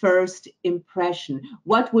the first impression?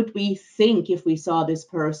 What would we think if we saw this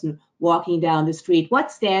person walking down the street?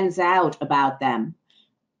 What stands out about them?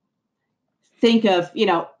 Think of,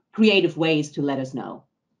 creative ways to let us know.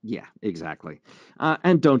 Yeah, exactly.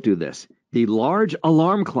 And don't do this. The large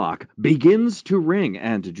alarm clock begins to ring,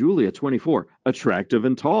 and Julia, 24, attractive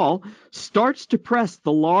and tall, starts to press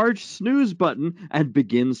the large snooze button and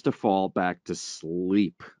begins to fall back to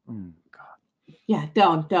sleep. Oh, God. Yeah,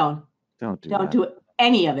 don't do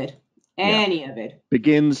any of it. Any of it.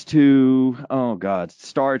 Begins to, oh God,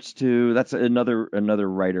 starts to, that's another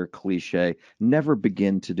writer cliche. Never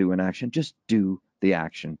begin to do an action. Just do the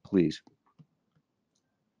action, please.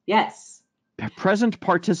 Yes. Present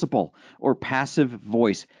participle or passive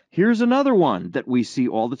voice. Here's another one that we see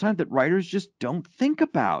all the time that writers just don't think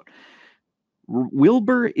about.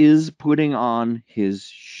 Wilbur is putting on his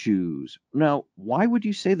shoes. Now, why would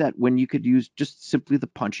you say that when you could use just simply the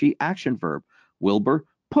punchy action verb? Wilbur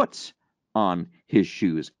puts on his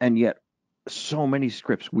shoes. And yet so many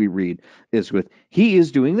scripts we read is with he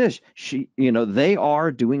is doing this. They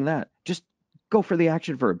are doing that. Just go for the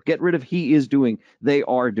action verb. Get rid of he is doing, they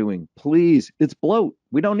are doing. Please, it's bloat.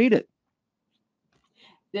 We don't need it.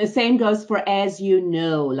 The same goes for as you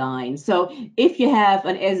know line. So if you have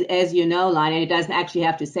an as you know line, and it doesn't actually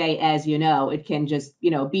have to say as you know, it can just,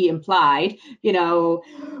 be implied,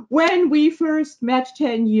 when we first met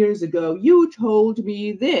 10 years ago, you told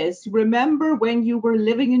me this. Remember when you were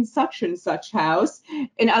living in such and such house?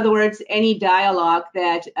 In other words, any dialogue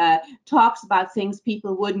that talks about things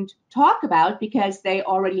people wouldn't talk about because they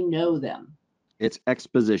already know them. It's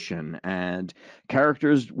exposition, and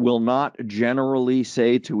characters will not generally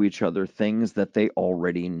say to each other things that they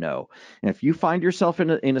already know. And if you find yourself in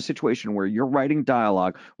a situation where you're writing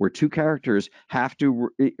dialogue where two characters have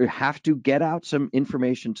to get out some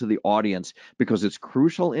information to the audience because it's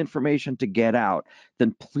crucial information to get out,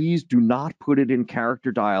 then please do not put it in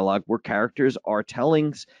character dialogue where characters are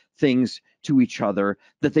telling things to each other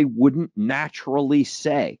that they wouldn't naturally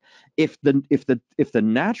say. If the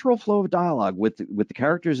natural flow of dialogue with the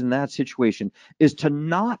characters in that situation is to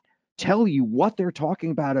not tell you what they're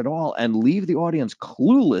talking about at all and leave the audience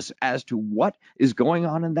clueless as to what is going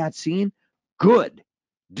on in that scene, good.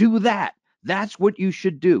 Do that. That's what you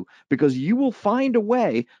should do, because you will find a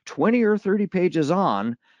way 20 or 30 pages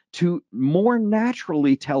on to more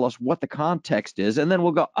naturally tell us what the context is, and then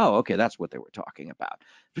we'll go, oh, okay, that's what they were talking about.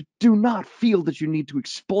 But do not feel that you need to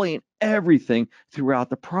explain everything throughout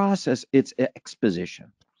the process. It's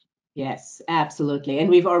exposition. Yes, absolutely. And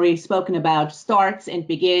we've already spoken about starts and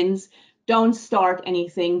begins. Don't start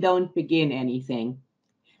anything, don't begin anything.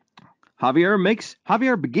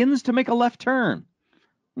 Javier begins to make a left turn.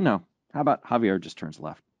 No, how about Javier just turns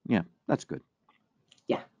left? Yeah, that's good.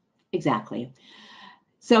 Yeah, exactly.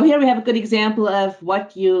 So here we have a good example of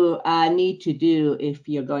what you need to do if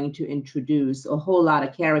you're going to introduce a whole lot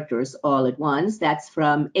of characters all at once. That's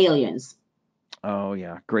from Aliens. Oh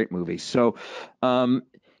yeah, great movie. So,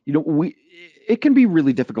 it can be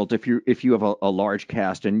really difficult if you have a large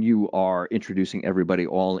cast and you are introducing everybody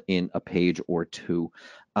all in a page or two.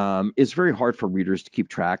 It's very hard for readers to keep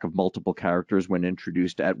track of multiple characters when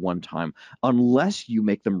introduced at one time, unless you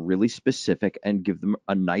make them really specific and give them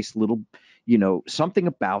a nice little, something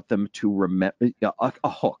about them to remember, a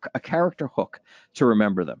hook, a character hook to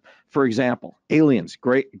remember them. For example, Aliens,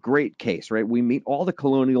 great case, right? We meet all the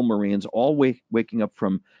colonial Marines all waking up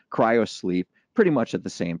from cryo sleep pretty much at the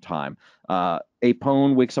same time.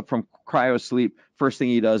 Apone wakes up from cryo sleep. First thing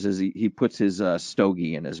he does is he puts his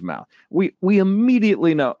stogie in his mouth. We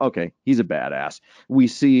immediately know, okay, he's a badass. We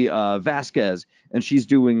see Vasquez, and she's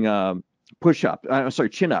doing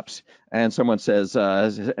chin-ups. And someone says,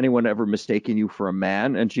 has anyone ever mistaken you for a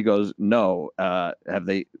man? And she goes, no. Have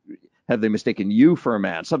they mistaken you for a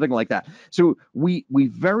man? Something like that. So we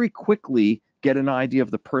very quickly get an idea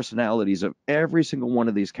of the personalities of every single one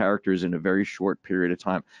of these characters in a very short period of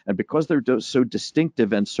time. And because they're so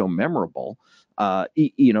distinctive and so memorable,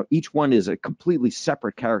 each one is a completely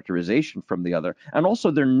separate characterization from the other. And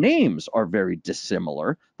also their names are very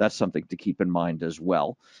dissimilar. That's something to keep in mind as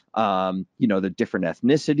well. The different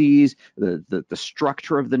ethnicities, the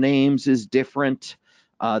structure of the names is different.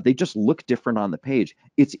 They just look different on the page.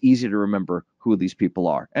 It's easy to remember who these people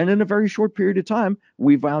are. And in a very short period of time,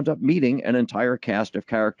 we wound up meeting an entire cast of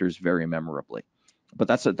characters very memorably. But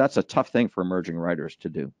that's a tough thing for emerging writers to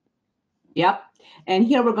do. Yep. And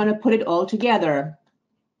here we're going to put it all together.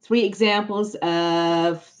 3 examples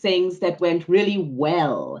of things that went really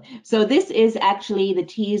well. So this is actually the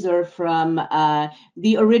teaser from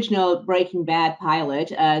the original Breaking Bad pilot.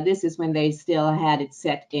 This is when they still had it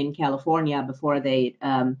set in California before they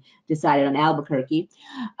decided on Albuquerque.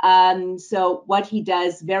 So what he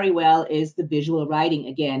does very well is the visual writing.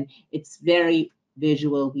 Again, it's very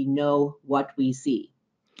visual. We know what we see.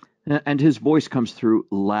 And his voice comes through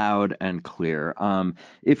loud and clear.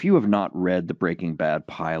 If you have not read the Breaking Bad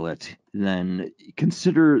pilot, then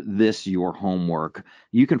consider this your homework.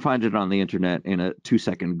 You can find it on the internet in a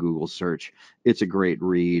 2-second Google search. It's a great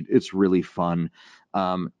read. It's really fun.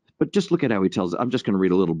 But just look at how he tells it. I'm just going to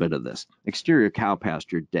read a little bit of this. Exterior cow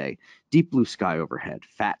pasture day. Deep blue sky overhead.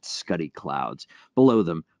 Fat, scuddy clouds. Below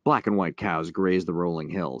them, black and white cows graze the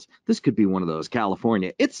rolling hills. This could be one of those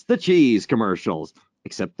California "It's the cheese" commercials.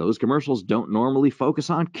 Except those commercials don't normally focus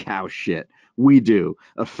on cow shit. We do.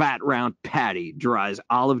 A fat round patty dries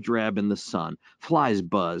olive drab in the sun. Flies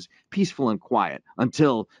buzz, peaceful and quiet,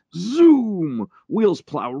 until zoom! Wheels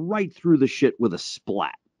plow right through the shit with a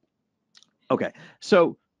splat. Okay,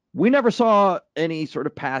 so we never saw any sort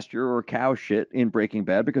of pasture or cow shit in Breaking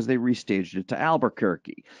Bad because they restaged it to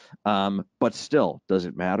Albuquerque. But still, does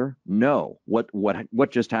it matter? No. What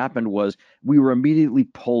just happened was we were immediately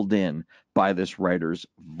pulled in by this writer's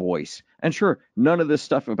voice. And sure, none of this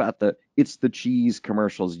stuff about the it's the cheese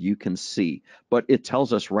commercials you can see, but it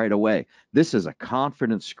tells us right away this is a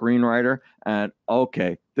confident screenwriter, and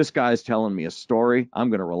okay, this guy's telling me a story. I'm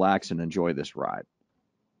going to relax and enjoy this ride.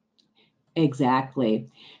 Exactly.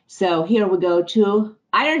 So here we go to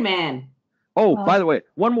Iron Man. Oh, by the way,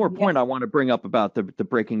 one more point I want to bring up about the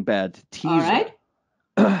Breaking Bad teaser.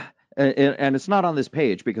 All right. And it's not on this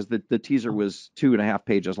page because the teaser was 2.5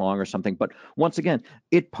 pages long or something. But once again,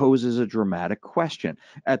 it poses a dramatic question.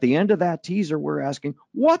 At the end of that teaser, we're asking,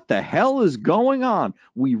 what the hell is going on?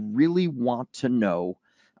 We really want to know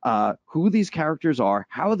who these characters are,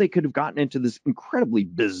 how they could have gotten into this incredibly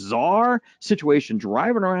bizarre situation,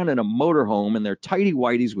 driving around in a motorhome in their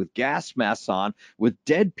tighty-whities with gas masks on, with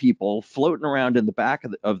dead people floating around in the back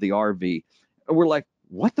of the RV. And we're like,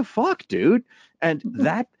 what the fuck, dude? And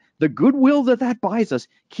the goodwill that buys us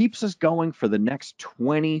keeps us going for the next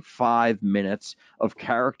 25 minutes of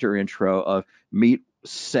character intro of meet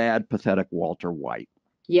sad, pathetic Walter White.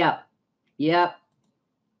 Yep. All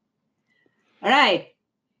right.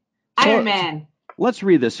 Iron Man. Let's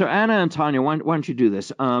read this. So Anna and Tanya, why don't you do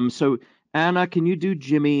this? So Anna, can you do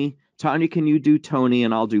Jimmy? Tanya, can you do Tony?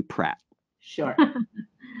 And I'll do Pratt. Sure.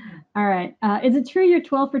 All right. Is it true you're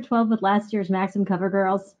 12 for 12 with last year's Maxim cover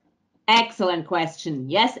girls? Excellent question.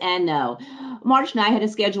 Yes and no. March and I had a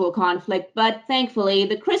schedule conflict, but thankfully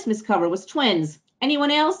the Christmas cover was twins. Anyone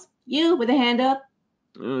else? You with a hand up?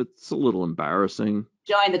 It's a little embarrassing.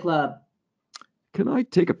 Join the club. Can I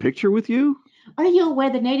take a picture with you? Are you aware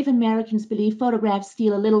that Native Americans believe photographs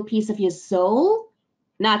steal a little piece of your soul?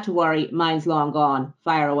 Not to worry, mine's long gone.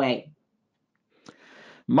 Fire away.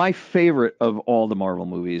 My favorite of all the Marvel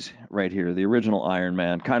movies right here, the original Iron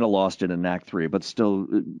Man, kind of lost it in Act 3, but still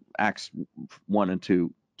Acts 1 and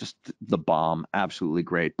 2, just the bomb, absolutely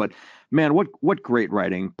great. But man, what great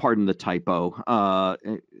writing, pardon the typo.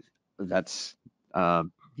 That's,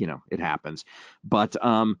 it happens. But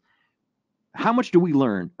how much do we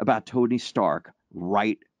learn about Tony Stark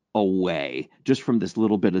right away just from this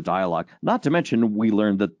little bit of dialogue? Not to mention we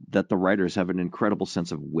learned that the writers have an incredible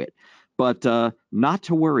sense of wit. But not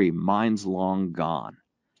to worry, mine's long gone.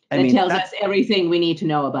 That tells us everything we need to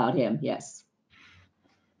know about him. Yes.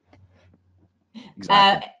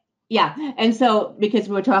 Exactly. Yeah. And so, because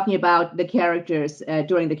we were talking about the characters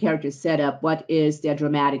during the characters setup, what is their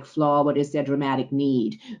dramatic flaw? What is their dramatic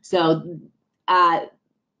need? So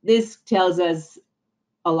this tells us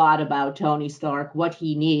a lot about Tony Stark, what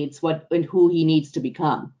he needs, and who he needs to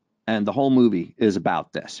become. And the whole movie is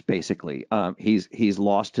about this, basically. He's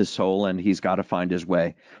lost his soul and he's got to find his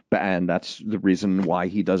way. And that's the reason why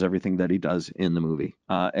he does everything that he does in the movie.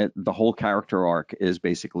 The whole character arc is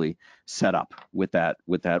basically set up with that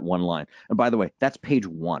one line. And by the way, that's page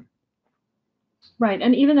 1. Right.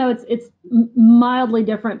 And even though it's mildly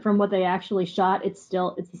different from what they actually shot, it's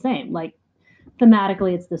the same. Like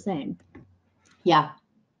thematically, it's the same. Yeah.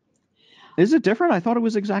 Is it different? I thought it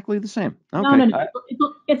was exactly the same. Okay. No.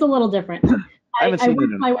 It's a little different. I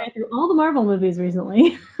worked my way through all the Marvel movies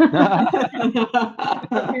recently. Prepare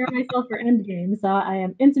myself for Endgame, so I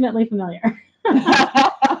am intimately familiar.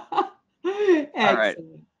 All right.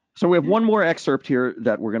 So we have one more excerpt here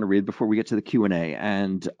that we're going to read before we get to the Q&A.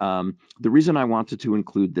 And the reason I wanted to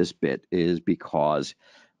include this bit is because,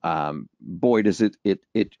 boy, does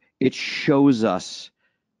it shows us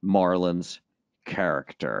Marlon's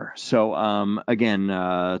character. So again,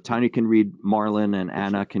 Tanya can read Marlon, and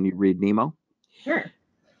Anna, can you read Nemo? Sure.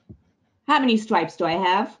 How many stripes do I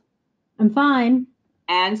have? I'm fine.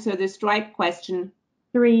 Answer the stripe question.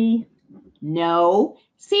 3. No.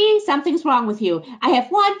 See, something's wrong with you. I have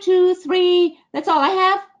 1, 2, 3. That's all I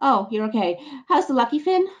have? Oh, you're okay. How's the lucky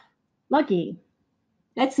fin? Lucky.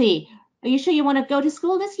 Let's see. Are you sure you want to go to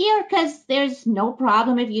school this year? Because there's no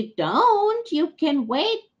problem if you don't. You can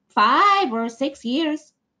wait 5 or 6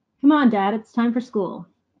 years. Come on, Dad. It's time for school.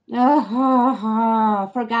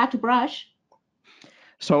 Forgot to brush.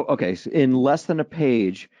 So, okay, so in less than a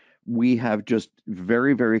page, we have just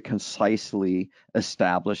very, very concisely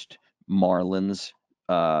established Marlon's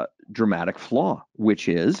dramatic flaw, which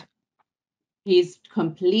is he's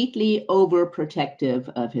completely overprotective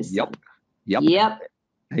of his son. Yep.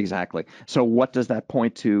 Exactly. So what does that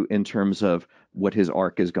point to in terms of what his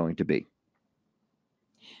arc is going to be?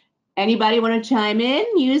 Anybody want to chime in?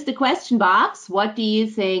 Use the question box. What do you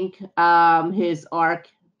think his arc?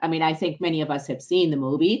 I mean, I think many of us have seen the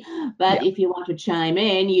movie, but if you want to chime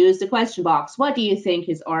in, use the question box. What do you think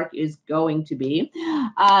his arc is going to be?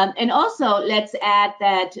 And also, let's add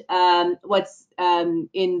that what's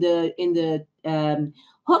in the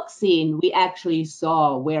Hook scene, we actually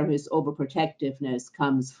saw where his overprotectiveness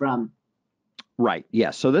comes from. Right.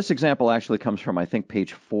 Yes. So this example actually comes from, I think,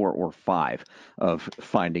 page 4 or 5 of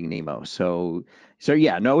Finding Nemo. So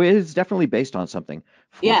yeah, no, it is definitely based on something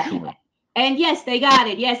for Yeah. sure. And yes, they got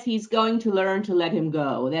it. Yes, he's going to learn to let him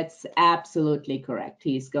go. That's absolutely correct.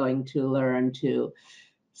 He's going to learn to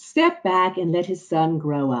step back and let his son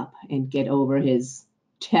grow up and get over his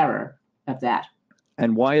terror of that.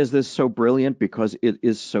 And why is this so brilliant? Because it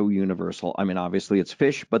is so universal. I mean, obviously it's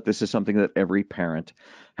fish, but this is something that every parent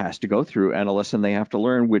has to go through and a lesson they have to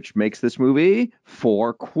learn, which makes this movie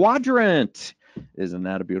 4-quadrant. Isn't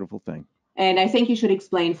that a beautiful thing? And I think you should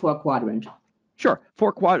explain 4-quadrant. Sure.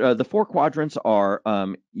 The 4 quadrants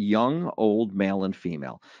are young, old, male, and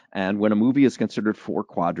female. And when a movie is considered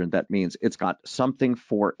 4-quadrant, that means it's got something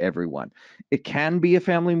for everyone. It can be a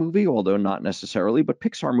family movie, although not necessarily, but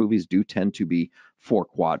Pixar movies do tend to be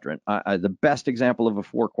 4-quadrant. The best example of a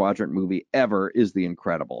 4-quadrant movie ever is The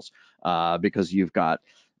Incredibles, because you've got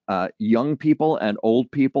young people and old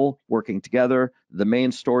people working together. The main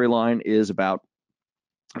storyline is about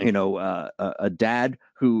a dad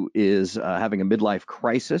who is having a midlife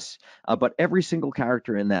crisis, but every single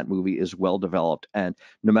character in that movie is well developed. And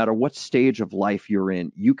no matter what stage of life you're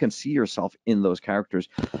in, you can see yourself in those characters,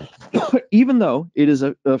 even though it is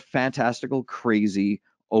a fantastical, crazy,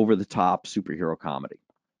 over the top superhero comedy.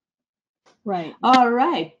 Right. All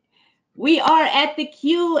right. We are at the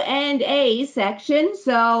Q&A section,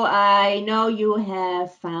 so I know you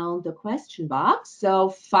have found the question box,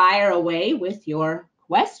 so fire away with your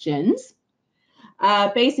questions.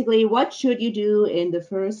 Basically, what should you do in the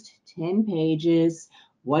first 10 pages?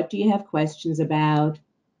 What do you have questions about?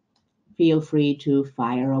 Feel free to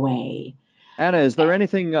fire away. Anna, is there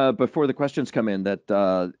anything before the questions come in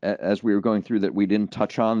that, as we were going through, that we didn't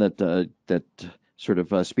touch on that sort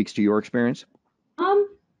of speaks to your experience?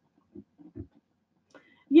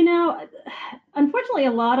 Unfortunately,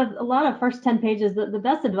 a lot of first 10 pages, the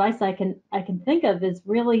best advice I can think of is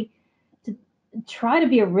really to try to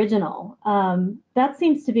be original. That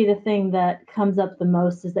seems to be the thing that comes up the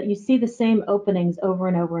most, is that you see the same openings over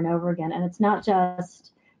and over and over again, and it's not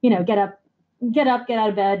just get up, get out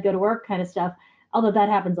of bed, go to work kind of stuff. Although that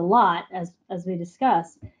happens a lot, as we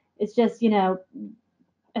discussed. It's just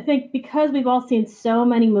I think because we've all seen so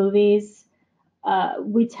many movies,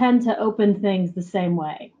 we tend to open things the same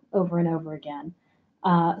way over and over again.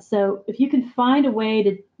 So if you can find a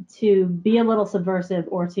way to be a little subversive,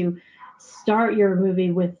 or to start your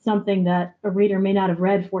movie with something that a reader may not have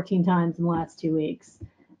read 14 times in the last 2 weeks,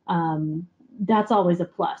 that's always a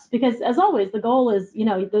plus. Because as always, the goal is,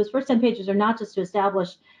 those first 10 pages are not just to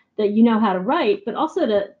establish that you know how to write, but also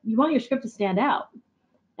you want your script to stand out.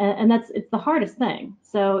 And it's the hardest thing.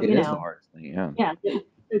 So, It is the hardest thing, yeah. Yeah.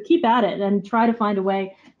 So keep at it and try to find a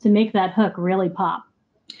way to make that hook really pop.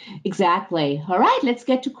 Exactly. All right, let's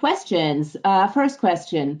get to questions. First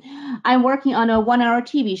question. I'm working on a 1-hour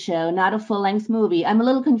TV show, not a full-length movie. I'm a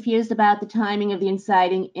little confused about the timing of the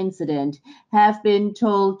inciting incident. Have been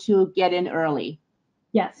told to get in early.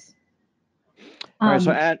 Yes. All right,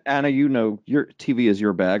 so Anna, your TV is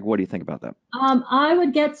your bag. What do you think about that? I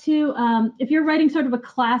would get to, if you're writing sort of a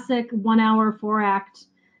classic 1-hour 4-act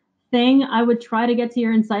thing, I would try to get to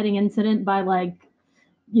your inciting incident by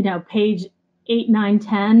page 8, 9,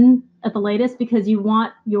 10 at the latest, because you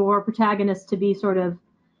want your protagonist to be sort of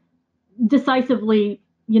decisively,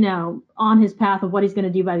 on his path of what he's going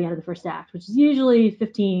to do by the end of the first act, which is usually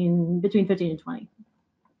between 15 and 20.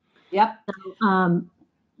 Yep. So,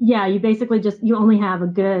 yeah, you basically you only have a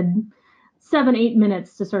good 7-8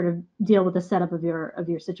 minutes to sort of deal with the setup of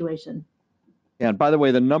your situation. And by the way,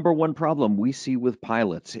 the number one problem we see with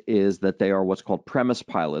pilots is that they are what's called premise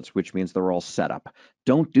pilots, which means they're all set up.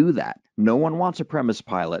 Don't do that. No one wants a premise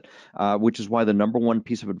pilot, which is why the number one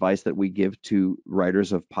piece of advice that we give to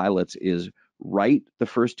writers of pilots is write the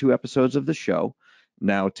first 2 episodes of the show.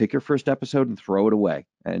 Now take your first episode and throw it away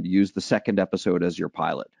and use the second episode as your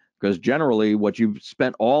pilot. Because generally what you've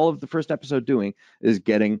spent all of the first episode doing is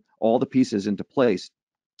getting all the pieces into place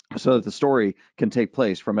so that the story can take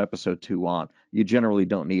place from episode 2 on. You generally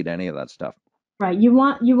don't need any of that stuff. Right. You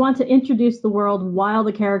want to introduce the world while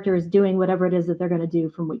the character is doing whatever it is that they're going to do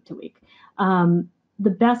from week to week. The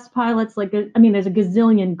best pilots, there's a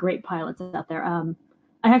gazillion great pilots out there. I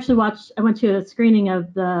went to a screening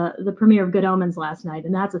of the premiere of Good Omens last night,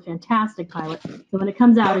 and that's a fantastic pilot. So when it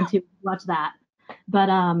comes out, watch that. But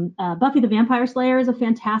Buffy the Vampire Slayer is a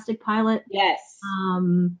fantastic pilot. Yes.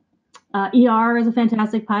 ER is a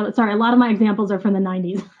fantastic pilot. Sorry, a lot of my examples are from the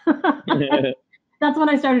 90s. That's when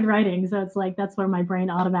I started writing, so it's that's where my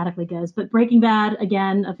brain automatically goes. But Breaking Bad,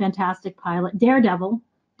 again, a fantastic pilot.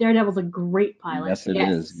 Daredevil's a great pilot. Yes, it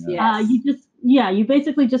is. Yes. you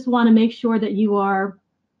basically just want to make sure that you are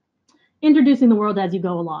introducing the world as you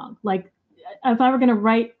go along. Like if I were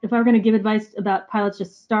going to give advice about pilots,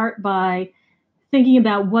 just start by thinking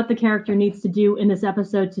about what the character needs to do in this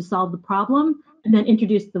episode to solve the problem, and then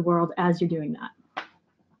introduce the world as you're doing that.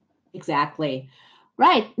 Exactly.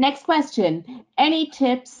 Right. Next question. Any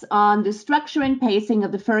tips on the structure and pacing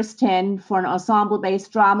of the first 10 for an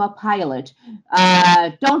ensemble-based drama pilot?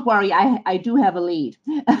 Don't worry, I do have a lead.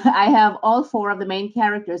 I have all 4 of the main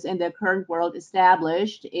characters in their current world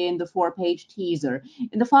established in the 4-page teaser.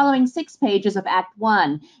 In the following 6 pages of Act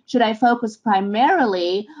 1, should I focus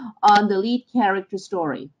primarily on the lead character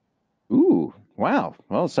story? Ooh, wow.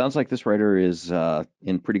 Well, it sounds like this writer is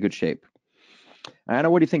in pretty good shape. Anna,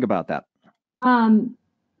 what do you think about that?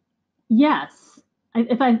 Yes. I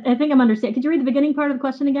think I'm understanding. Could you read the beginning part of the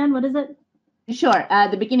question again? What is it? Sure.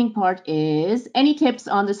 The beginning part is, any tips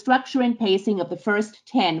on the structure and pacing of the first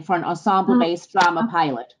 10 for an ensemble-based drama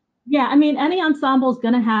pilot? Yeah, I mean, any ensemble is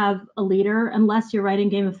going to have a leader unless you're writing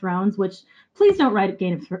Game of Thrones, which please don't write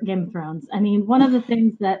Game of Thrones. I mean, one of the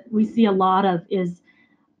things that we see a lot of is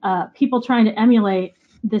people trying to emulate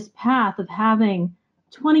this path of having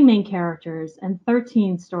 20 main characters and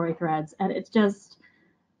 13 story threads, and it's just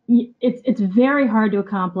it's very hard to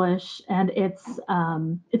accomplish, and it's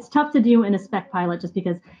tough to do in a spec pilot just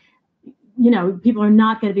because people are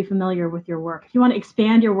not going to be familiar with your work. If you want to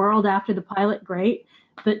expand your world after the pilot, great,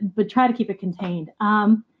 but try to keep it contained.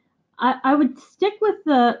 I would stick with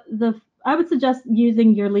I would suggest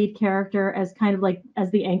using your lead character as kind of like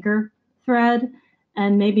as the anchor thread,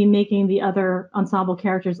 and maybe making the other ensemble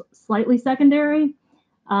characters slightly secondary.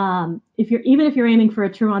 If you're aiming for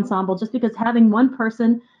a true ensemble, just because having one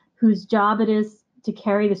person whose job it is to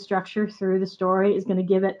carry the structure through the story is going to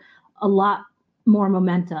give it a lot more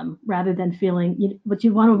momentum, rather than feeling what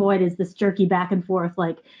you want to avoid is this jerky back and forth,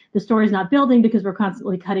 like the story's not building because we're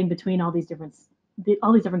constantly cutting between all these different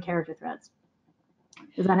character threads.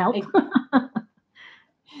 Does that help?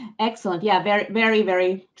 Excellent. Yeah, very, very,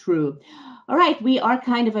 very true. All right, we are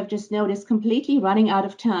kind of, I've just noticed, completely running out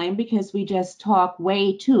of time because we just talk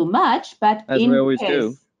way too much. But as we always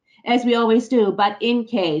do. But in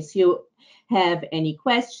case you have any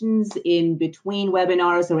questions in between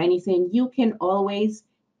webinars or anything, you can always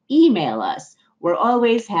email us. We're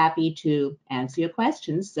always happy to answer your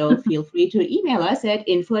questions. So feel free to email us at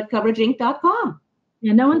info@coverageinc.com.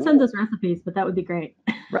 Yeah, no one sends us recipes, but that would be great.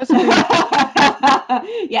 Recipes.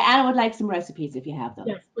 Yeah, Anna would like some recipes if you have them.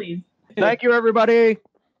 Yes, please. Thank you, everybody.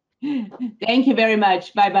 Thank you very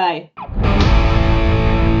much. Bye-bye.